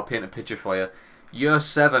time, I'll paint a picture for you. Year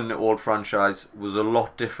 7 old franchise was a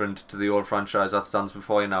lot different to the old franchise that stands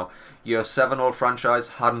before you now. Year 7 old franchise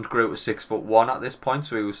hadn't grew to 6'1" at this point,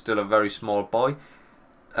 so he was still a very small boy.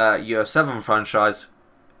 Year 7 franchise,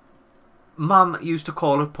 Mum used to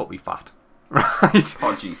call it puppy fat. Right?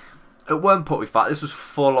 Podgy. It weren't puppy fat, this was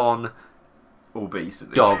full on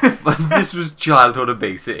obesity. Dog. This was childhood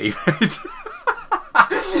obesity, right?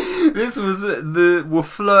 This was we're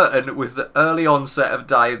flirting with the early onset of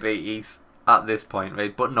diabetes at this point,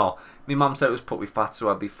 right? But no, my mum said it was puppy fat, so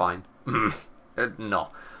I'd be fine. No.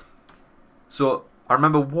 So I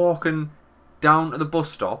remember walking down to the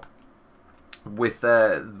bus stop with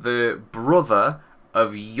the brother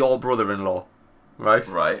of your brother-in-law, right?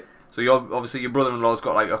 Right. So obviously your brother-in-law's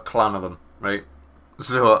got like a clan of them, right?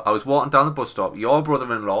 So I was walking down the bus stop. Your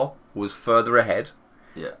brother-in-law was further ahead,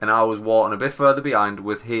 yeah, and I was walking a bit further behind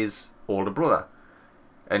with his older brother.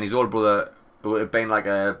 And his older brother would have been like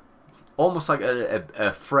almost like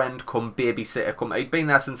a friend come babysitter. He'd been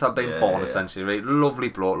there since I'd been born, essentially. Right? Lovely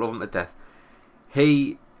bloke, love him to death.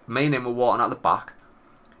 Me and him were walking at the back,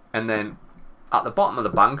 and then at the bottom of the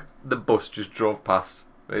bank, the bus just drove past.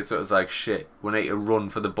 Right? So it was like, shit, we need to run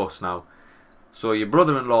for the bus now. So your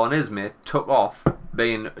brother-in-law and his mate took off,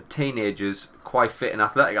 being teenagers, quite fit and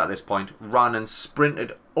athletic at this point, ran and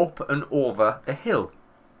sprinted up and over a hill.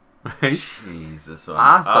 Right? Jesus.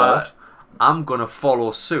 I thought, I'm going to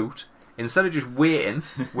follow suit. Instead of just waiting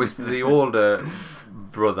with the older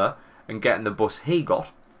brother and getting the bus he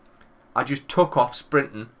got, I just took off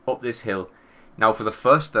sprinting up this hill. Now, for the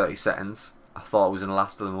first 30 seconds, I thought I was in the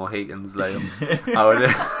last of the Mohicans, Liam.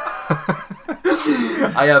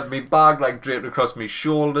 I had my bag like draped across my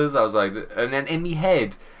shoulders. I was like, and then in my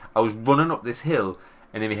head, I was running up this hill,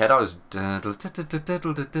 and in my head I was. I was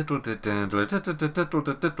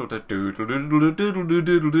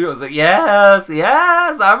like,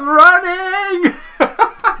 yes, I'm running.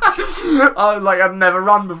 I was like, I'd never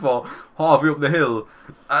run before. Halfway up the hill,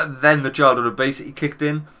 and then the childhood obesity kicked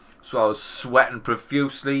in, so I was sweating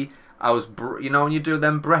profusely. I was, when you do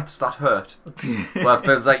them breaths that hurt, where it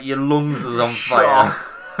feels like your lungs is on fire.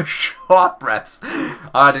 Short breaths.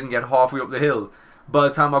 I didn't get halfway up the hill. By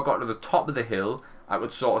the time I got to the top of the hill, I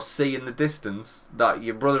could sort of see in the distance that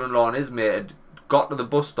your brother-in-law and his mate had got to the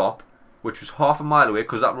bus stop, which was half a mile away,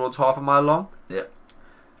 because that road's half a mile long. Yeah.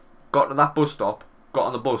 Got to that bus stop, got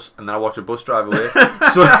on the bus, and then I watched the bus drive away.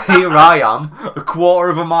 So here I am, a quarter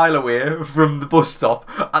of a mile away from the bus stop,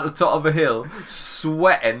 at the top of a hill,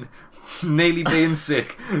 sweating, nearly being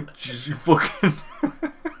sick, just fucking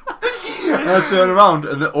I turn around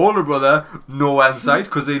and the older brother nowhere in sight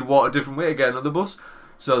because he'd walked a different way to get another bus.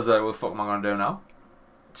 So I was like, what the fuck am I going to do now?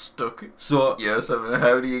 Stuck. So year 7,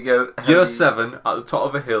 how do you get... Year 7 at the top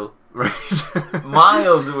of a hill, right?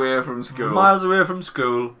 Miles away from school. Miles away from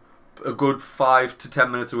school, a good 5 to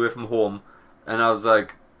 10 minutes away from home. And I was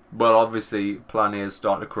like, well, obviously, plan A is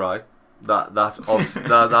starting to cry.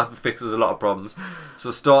 That fixes a lot of problems.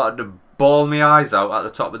 So started to bawl my eyes out at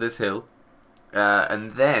the top of this hill.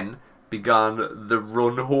 And then began the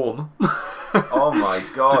run home. Oh my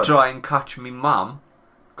God. To try and catch me mum,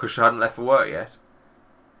 because she hadn't left for work yet.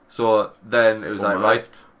 So then it was like, right,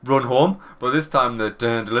 run home. But this time the it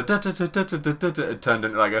turned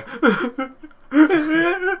into like a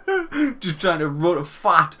just trying to run,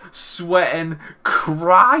 fat, sweating,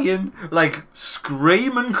 crying, like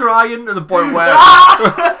screaming, crying to the point where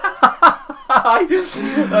I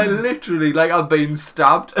literally, like, I've been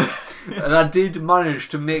stabbed. And I did manage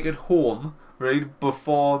to make it home, right,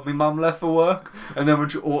 before my mum left for work. And then when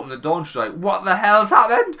she opened the door, she's like, what the hell's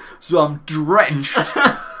happened? So I'm drenched.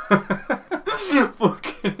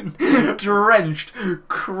 Fucking drenched,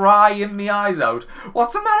 crying my eyes out.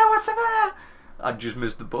 What's the matter? What's the matter? I just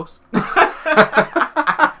missed the bus.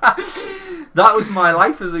 That was my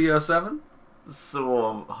life as a year 7.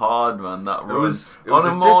 So hard, man, that run. It was on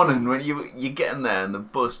a morning when you get in there and the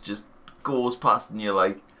bus just goes past and you're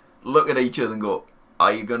like, look at each other and go,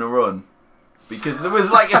 are you going to run? Because there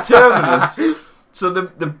was like a terminus. So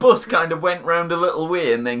the bus kind of went round a little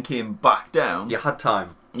way and then came back down. You had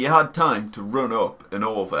time. You had time to run up and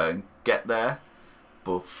over and get there.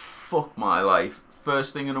 But fuck my life.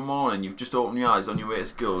 First thing in the morning, you've just opened your eyes on your way to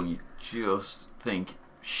school and you just think,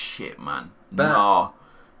 shit, man. Nah.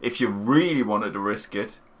 If you really wanted to risk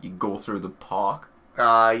it, you go through the park.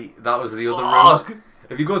 That was the other route.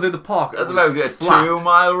 If you go through the park, that's about a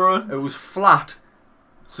 2-mile run. It was flat.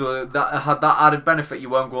 So that had that added benefit. You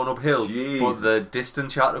weren't going uphill. Jesus. But the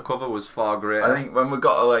distance you had to cover was far greater. I think when we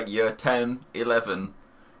got to like year 10, 11,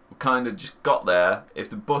 we kind of just got there. If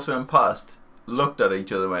the bus went past, looked at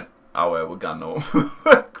each other and went, oh well, we're going home.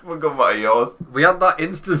 We're going back to yours. We had that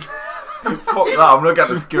instant... Fuck that, I'm not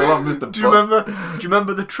getting to school, I've missed the bus. Do you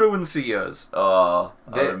remember the truancy years? Oh,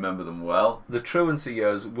 I remember them well. The truancy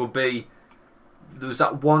years will be... There was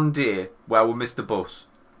that one day where we missed the bus.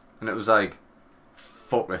 And it was like,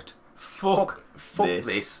 fuck it. Fuck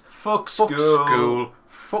this. Fuck school.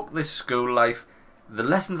 Fuck this school life. The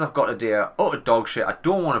lessons I've got today are utter dog shit. I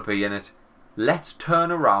don't want to be in it. Let's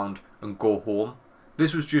turn around and go home.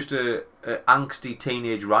 This was just a angsty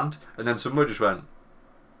teenage rant. And then somebody just went,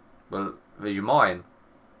 well, is your mine?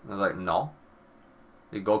 And I was like, no.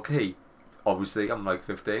 You got a key. Obviously, I'm like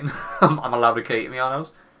 15. I'm allowed a key to my own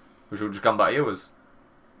house. We should just come back to yours.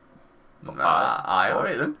 Aye,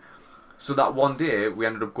 alright then. So that one day, we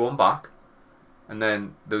ended up going back. And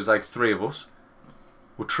then there was like 3 of us.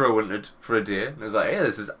 We truanted for a day. And it was like, hey,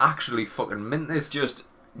 this is actually fucking mint. This just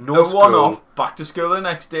no a one-off. Back to school the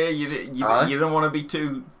next day. You didn't want to be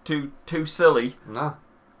too silly. Nah.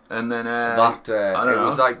 And then it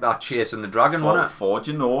was like that chasing the dragon, wasn't it? Forge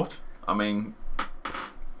a note. I mean,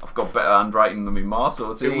 I've got better handwriting than me ma,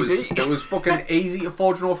 so it's easy. It was fucking easy to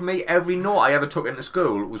forge a note for me. Every note I ever took into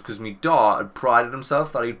school was because my dad had prided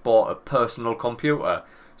himself that he'd bought a personal computer.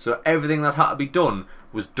 So everything that had to be done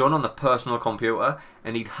was done on the personal computer,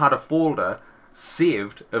 and he'd had a folder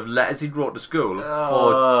saved of letters he'd wrote to school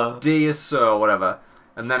for dear sir or whatever.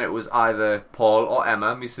 And then it was either Paul or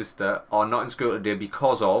Emma, my sister, are not in school today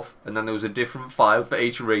because of, and then there was a different file for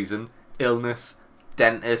each reason: illness,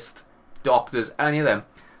 dentist, doctors, any of them.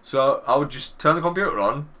 So I would just turn the computer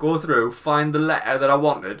on, go through, find the letter that I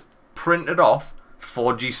wanted, print it off,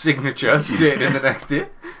 forge his signature, date in the next day.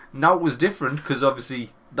 Now it was different because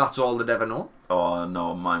obviously that's all they'd ever know. Oh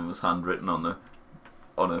no, mine was handwritten on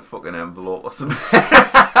a fucking envelope or something.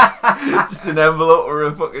 Just an envelope or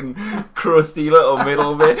a fucking crusty little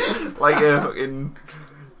middle bit, like a fucking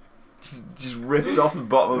just ripped off the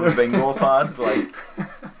bottom of a bingo pad, like.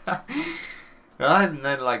 And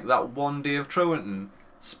then like that one day of truanting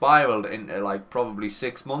spiraled into like probably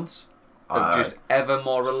 6 months of just ever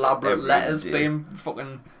more elaborate letters being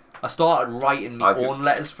fucking. I started writing my own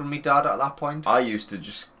letters from my dad at that point. I used to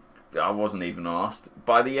I wasn't even asked.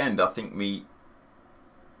 By the end, I think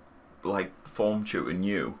like form tutor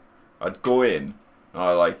knew. I'd go in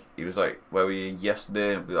and he was like, where were you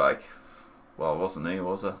yesterday? I'd be like, well, I wasn't here,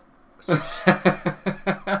 was I?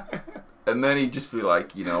 And then he'd just be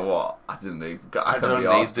like, you know what? I can't be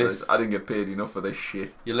arsed for this. I didn't get paid enough for this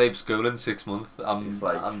shit. You leave school in 6 months. I'm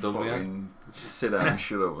done with you. Sit down and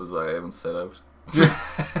shut up. Was like, I haven't set out.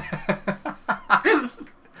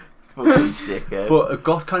 Fucking dick. fuckhead. But it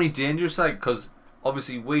got kind of dangerous, like, because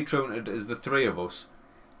obviously we truanted as the three of us,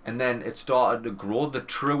 and then it started to grow. The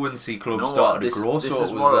truancy club started to grow. This so is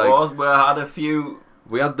it was what like, it was. We had a few.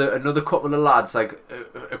 We had another couple of lads, like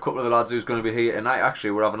a couple of the lads who's going to be here tonight.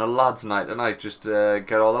 Actually, we're having a lads' night tonight. Just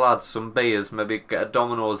get all the lads some beers, maybe get a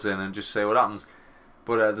Domino's in, and just see what happens.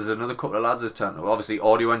 But there's another couple of lads who's turned up. Obviously,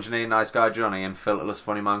 audio engineer, nice guy Johnny, and filterless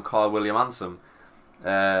funny man Carl William Hanson.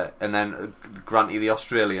 And then Granty the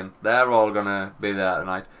Australian. They're all going to be there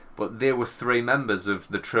tonight. But they were three members of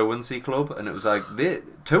the Truancy Club, and it was like,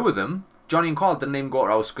 two of them, Johnny and Carl, didn't even go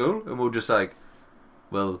to our school, and we were just like,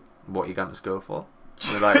 well, what are you going to school for?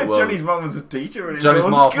 Like, well, Johnny's mum was a teacher in his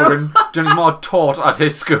own school. Johnny's mum taught at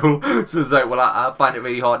his school, so it's like, well, I find it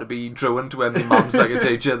really hard to be truant when my mum's like a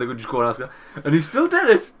teacher. They could just go and ask her, and he still did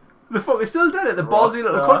it. The fucker still did it. The ballsy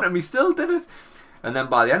little cunt, and he still did it. And then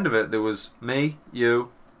by the end of it, there was me,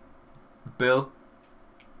 you, Bill,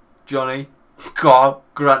 Johnny, Carl,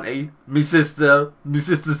 Granty, my sister's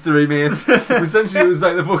three mates. Essentially, it was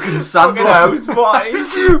like the fucking Sandlot house party.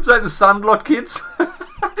 It was like the Sandlot kids.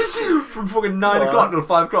 From fucking 9 o'clock till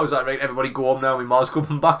 5 o'clock. I was like, right, everybody go home now. My mom's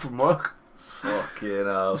coming back from work. Fucking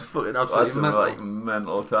hell. It's fucking absolutely That's mental. like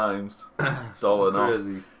mental times. Dollar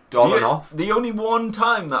Crazy. Dollar off. The only one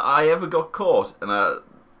time that I ever got caught,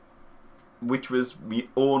 which was my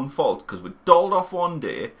own fault, because we dolled off one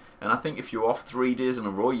day, and I think if you're off 3 days in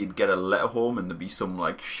a row, you'd get a letter home and there'd be some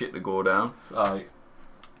like shit to go down. Aye.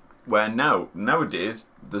 Where nowadays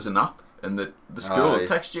there's an app, and the school will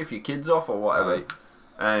text you if your kid's off or whatever.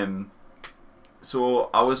 Aye. So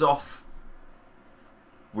I was off.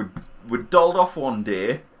 We dolled off one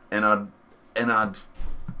day, and I'd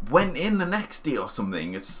went in the next day or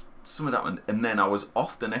something. Something happened, and then I was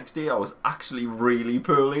off the next day. I was actually really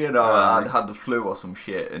poorly, and I'd had the flu or some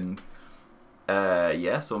shit. And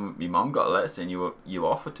so my mum got a letter saying you were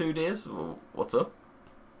off for 2 days. Well, what's up?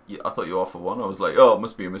 I thought you were off for one. I was like, oh, it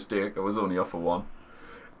must be a mistake. I was only off for one.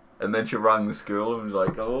 And then she rang the school and was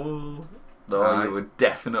like, oh. No, you were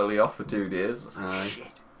definitely off for 2 days. I was like,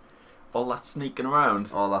 shit. All that sneaking around.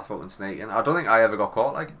 All that fucking sneaking. I don't think I ever got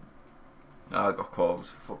caught, like. I got caught. It was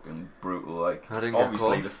fucking brutal, like. I didn't get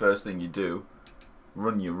obviously, caught. the first thing you do,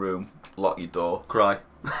 run your room, lock your door, Cry.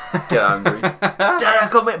 get angry. Dad,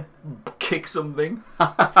 come in, kick something.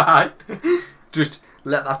 Just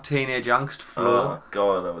let that teenage angst flow. Oh,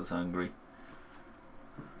 God, I was angry.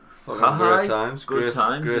 Fucking great times. Good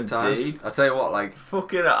times, great indeed. I tell you what, like.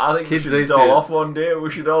 Fucking, I think kids we should these doll days off one day.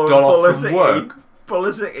 We should all doll pull off a from city. work. Pull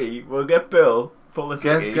a city. We'll get Bill. Pull a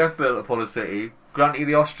city. Get Bill to pull a city. Granty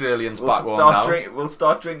the Australians back one now. We'll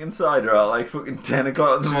start drinking cider at like fucking 10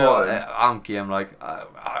 o'clock in the morning. I'm like,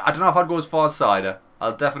 I don't know if I'd go as far as cider.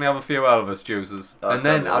 I'll definitely have a few Elvis juices. And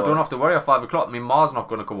then I don't have to worry at 5 o'clock. My ma's not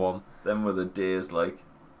going to come home. Them were the days, like.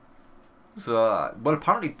 So, well,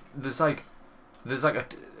 apparently there's like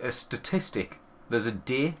a statistic. There's a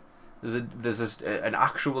day. There's an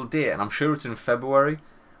actual day, and I'm sure it's in February,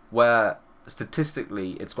 where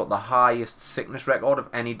statistically it's got the highest sickness record of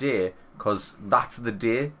any day, because that's the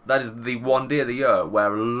day. That is the one day of the year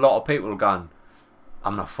where a lot of people are going,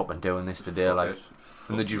 I'm not fucking doing this today,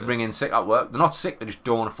 and they just bring in sick at work. They're not sick, they just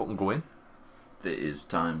don't want to fucking go in. There is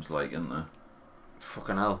times like, isn't there?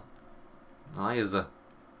 Fucking hell. Aye, is there?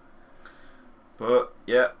 But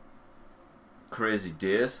yeah, crazy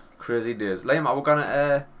days. Liam, are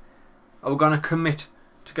we gonna commit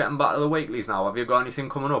to getting back to the weeklies now? Have you got anything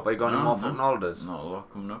coming up? Are you going any more fucking holidays? Not a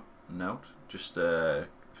lot coming up. No, just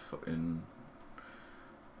fucking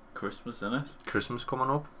Christmas, innit? Christmas coming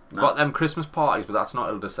up. Got them Christmas parties, but that's not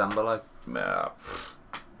till December, like. Yeah.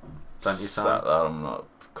 Plenty of time. That I'm not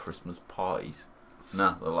Christmas parties.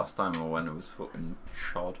 Nah, the last time I went, it was fucking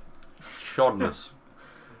shod. Shodness.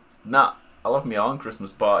 Nah, I'll have my own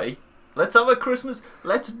Christmas party. Let's do a Christmas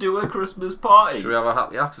party. Should we have a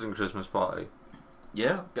happy accident Christmas party?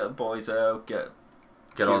 Yeah, get the boys out, get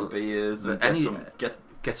all the beers, and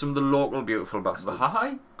get some of the local beautiful bastards.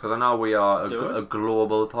 Hi. Because I know we are a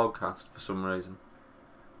global podcast for some reason.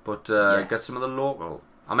 But yes. Get some of the local.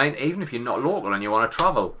 I mean, even if you're not local and you want to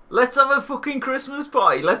travel. Let's have a fucking Christmas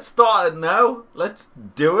party. Let's start it now. Let's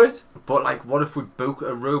do it. But, like, what if we book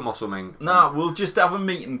a room or something? Nah, we'll just have a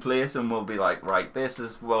meeting place and we'll be like, right, this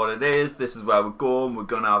is what it is. This is where we're going. We're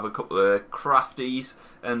going to have a couple of crafties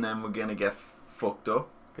and then we're going to get fucked up.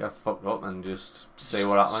 Get fucked up and just see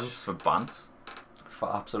what happens. For bants.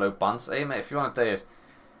 For absolute bants. Hey, mate, if you want to do it.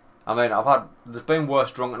 I mean, there's been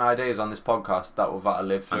worse drunken ideas on this podcast that we've had to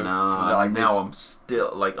live through. Now I'm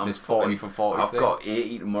still, like, I'm 40 for 40 I've got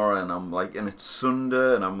 80 tomorrow and I'm like, and it's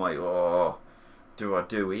Sunday and I'm like, oh, do I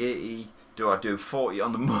do 80? Do I do 40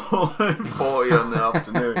 on the morning, 40 on the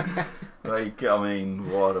afternoon? Like, I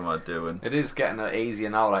mean, what am I doing? It is getting easier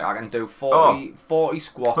now. Like, I can do 40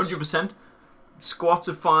 squats. 100%. Squats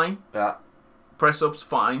are fine. Yeah. Press ups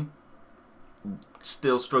fine.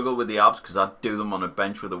 Still struggle with the abs because I do them on a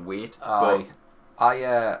bench with a weight.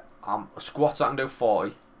 Squats I can do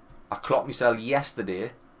 40. I clocked myself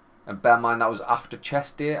yesterday, and bear in mind that was after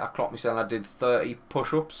chest day. I clocked myself and I did 30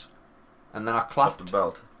 push-ups, and then I clapped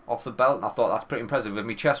off the belt, and I thought that's pretty impressive. If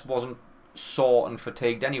my chest wasn't sore and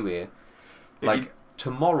fatigued anyway,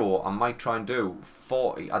 tomorrow I might try and do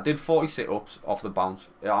 40. I did 40 sit-ups off the bounce.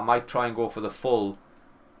 I might try and go for the full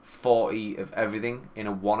 40 of everything in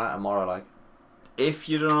a one tomorrow. Like, if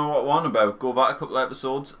you don't know what one about, go back a couple of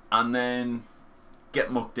episodes and then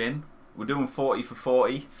get mucked in. We're doing 40 for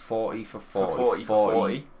 40. 40 for 40.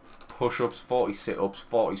 40 push-ups, 40 sit-ups,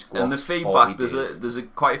 40 squats. And the feedback, there's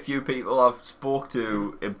quite a few people I've spoke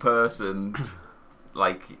to in person.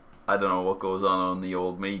 Like, I don't know what goes on the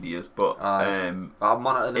old medias, but I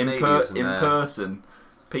monitor the medias in person,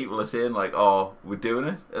 people are saying like, "Oh, we're doing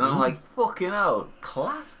it," and I'm like, "Fucking hell,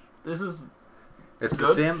 class! This is it's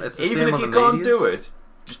good." The same. It's the Even same if you can't do it,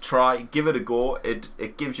 just try, give it a go.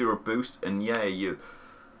 It gives you a boost, and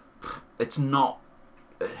it's not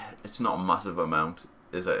a massive amount,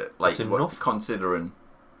 is it? Like, it's enough. Considering,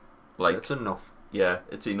 like, it's enough. Yeah,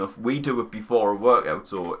 it's enough. We do it before a workout,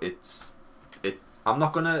 so I'm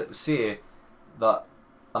not gonna say that.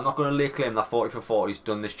 I'm not gonna lay claim that 40 for 40's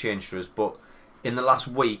done this change to us, but in the last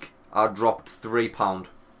week I dropped £3.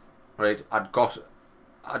 Right, I'd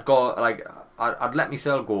let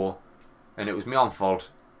myself go, and it was my own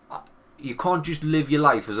fault. You can't just live your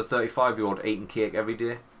life as a 35-year-old eating cake every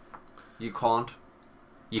day. You can't.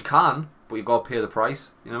 You can, but you gotta pay the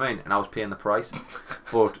price. You know what I mean? And I was paying the price.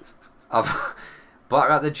 But I've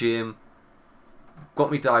back at the gym,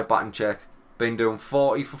 got my diet back in check. Been doing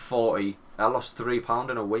 40 for 40. I lost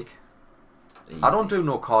 £3 in a week. Easy. I don't do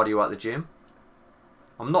no cardio at the gym.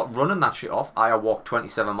 I'm not running that shit off. I walked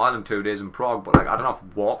 27 miles in 2 days in Prague, but like, I don't know if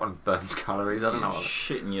walking burns calories. I don't know.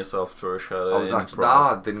 Shitting yourself for a shadow. I was actually,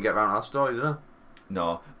 I didn't get around that story, did I?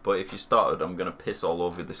 No, but if you started, I'm gonna piss all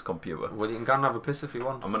over this computer. Well, you can go and have a piss if you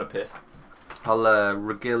want. I'm gonna piss. I'll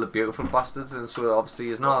regale the beautiful bastards, and so obviously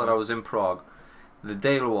is now that I was in Prague. The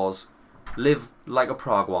deal was live like a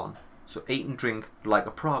Prague one. So eat and drink like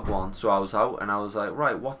a Prague one. So I was out and I was like,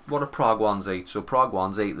 right, what do Prague ones eat? So Prague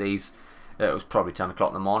ones eat these. It was probably 10 o'clock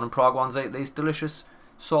in the morning. Prague ones ate these delicious,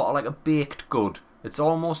 sort of like a baked good. It's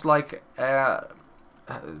almost like I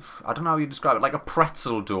don't know how you describe it, like a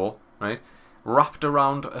pretzel dough, right? Wrapped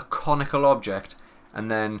around a conical object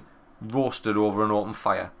and then roasted over an open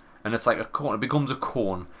fire. And it's like a cone. It becomes a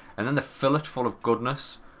cone, and then they fill it full of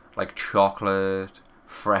goodness, like chocolate,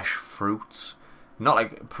 fresh fruits. Not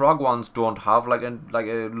like Prague ones don't have like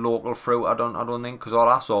a local fruit. I don't think, because all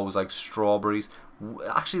I saw was like strawberries.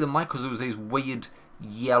 Actually, they might, because there was these weird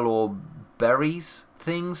yellow berries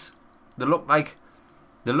things. They look like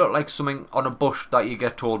something on a bush that you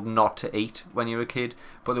get told not to eat when you're a kid,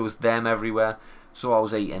 but there was them everywhere. So I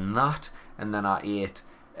was eating that, and then I ate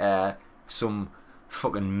some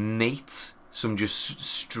fucking meats, some just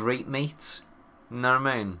street meats. You know what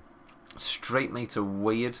I mean? Street meats are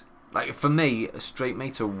weird. Like, for me, street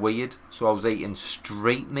meats are weird. So I was eating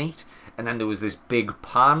street meat, and then there was this big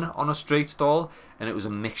pan on a street stall, and it was a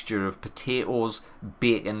mixture of potatoes,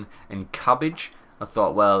 bacon, and cabbage. I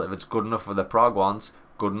thought, well, if it's good enough for the Prague ones,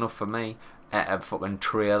 good enough for me. A fucking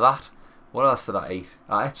tray of that. What else did I eat?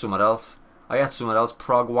 I ate something else.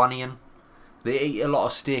 Praguanian. They eat a lot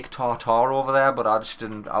of steak tartare over there, but I just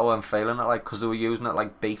didn't. I wasn't feeling it, like, because they were using it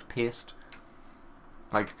like beef paste,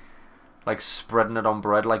 like spreading it on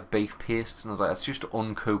bread like beef paste, and I was like, it's just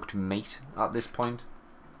uncooked meat at this point.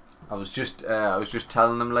 I was just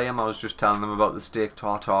telling them, Liam. I was just telling them about the steak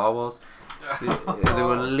tartare was. They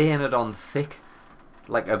were laying it on thick,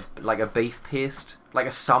 like a beef paste, like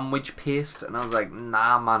a sandwich paste, and I was like,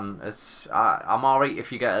 nah, man, I'm alright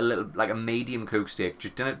if you get a little, like a medium cooked steak.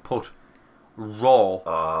 Just didn't put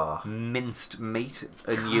raw minced meat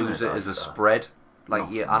and use it as a spread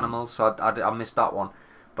like your animals. So I missed that one.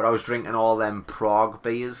 But I was drinking all them Prague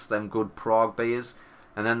beers, them good Prague beers,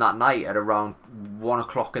 and then that night at around 1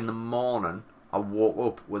 o'clock in the morning, I woke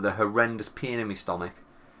up with a horrendous pain in my stomach,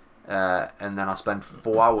 and then I spent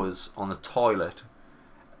 4 hours on the toilet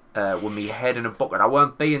with my head in a bucket. I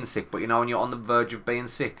weren't being sick, but you know when you're on the verge of being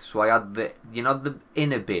sick, so I had the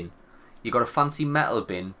inner bin. You got a fancy metal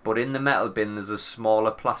bin, but in the metal bin there's a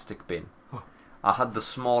smaller plastic bin. I had the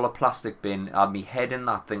smaller plastic bin, I had my head in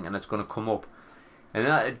that thing, and it's going to come up. And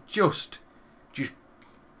then just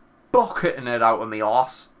bucketing it out of my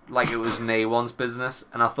arse like it was no one's business.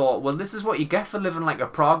 And I thought, well, this is what you get for living like a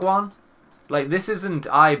Prague one. Like, this isn't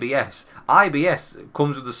IBS. IBS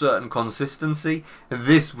comes with a certain consistency.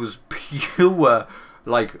 This was pure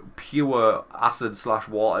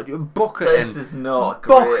acid/water. Bucketing. This is not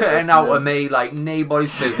great. Bucketing out of me like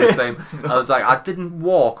nobody's business thing. I was like, I didn't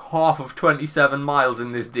walk half of 27 miles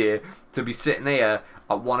in this day to be sitting here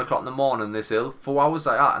at 1 o'clock in the morning this ill. 4 hours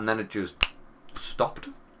like that, and then it just stopped.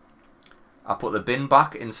 I put the bin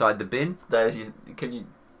back inside the bin. There's you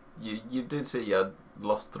did say you had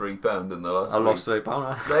lost £3 in the last week. I lost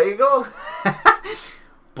 £3. There you go.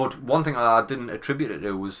 But one thing I didn't attribute it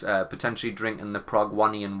to was potentially drinking the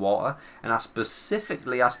Progwanian water, and I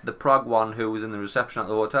specifically asked the Progwan who was in the reception at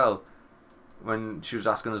the hotel when she was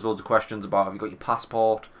asking us loads of questions about, have you got your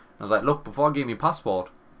passport? And I was like, look, before I give you your passport,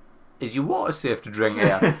 is your water safe to drink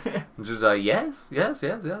here? And she was like, yes.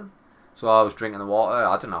 So I was drinking the water.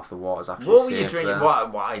 I don't know if the water's actually safe. What were you drinking?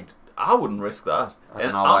 Why? I wouldn't risk that.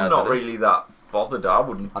 I'm not really that bothered. I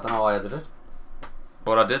wouldn't. I don't know why I did it,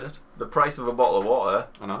 but I did it. The price of a bottle of water.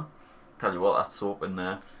 I know. Tell you what, that soap in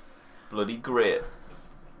there, bloody great.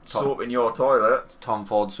 Soap in your toilet. It's Tom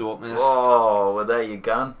Ford soap, mate. Oh, well there you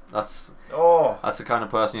go. That's the kind of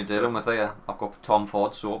person you're dealing with here. I've got Tom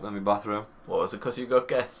Ford soap in my bathroom. What, is it because you got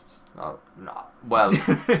guests? No. Well,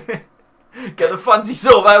 get the fancy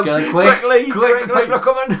soap out. Get it quickly. They're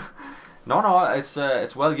coming. No,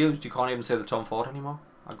 it's well used. You can't even say the Tom Ford anymore.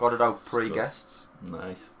 I got it out pre-guests.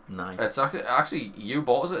 Nice. It's actually you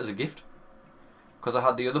bought us it as a gift because I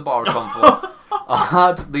had the other bar of Tom Ford. I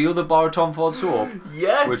had the other bar of Tom Ford soap,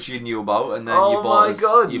 yes, which you knew about, and then you bought us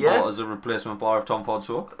a replacement bar of Tom Ford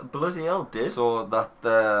soap. Bloody hell, did. So that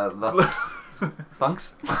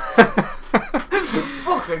thanks. Fuck!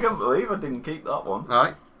 I can't believe I didn't keep that one.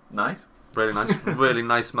 Right, nice, really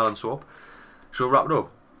nice smelling soap. Shall we wrap it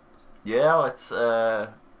up? Yeah, let's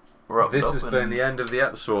wrap it up. This has been the end of the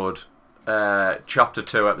episode. Chapter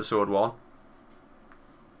 2, episode 1,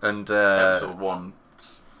 and episode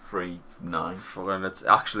 139. And it's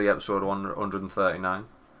actually episode 139.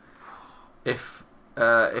 If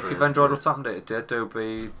you've enjoyed what's happened today, do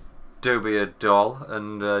be a doll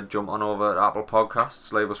and jump on over to Apple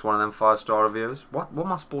Podcasts, leave us one of them 5-star reviews. What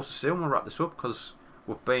am I supposed to say when we wrap this up? Because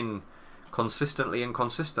we've been consistently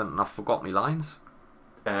inconsistent, and I've forgot my lines.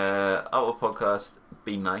 Apple Podcast.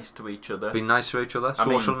 Be nice to each other.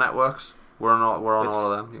 Social networks. We're on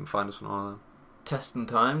all of them. You can find us on all of them. Testing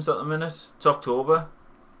times at the minute. It's October,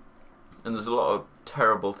 and there's a lot of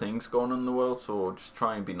terrible things going on in the world. So just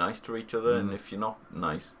try and be nice to each other. And if you're not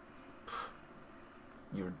nice,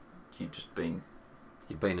 you've been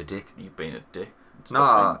a dick. You've been a dick.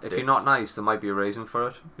 If you're not nice, there might be a reason for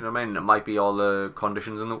it. You know what I mean? It might be all the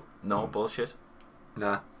conditions in the. No bullshit.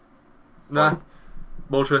 Nah.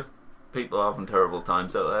 Bullshit. People are having terrible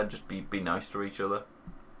times out there. Just be nice to each other.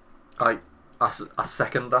 I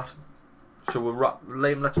second that. Shall we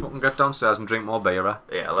Liam, let's fucking get downstairs and drink more beer, eh?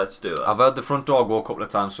 Yeah, let's do that. I've heard the front door go a couple of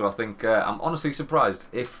times, so I think I'm honestly surprised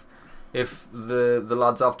if the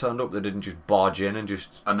lads have turned up, they didn't just barge in and just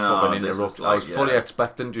fucking interrupt. I was fully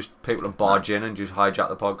expecting just people to barge in and just hijack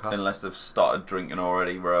the podcast. Unless they've started drinking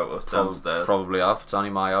already, we're out downstairs. Probably have. It's only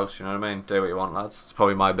my house, you know what I mean? Do what you want, lads. It's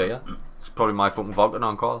probably my beer. It's probably my fucking vodka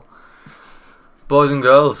on call. Boys and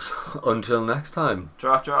girls, until next time.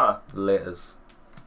 Tra-tra. Laters.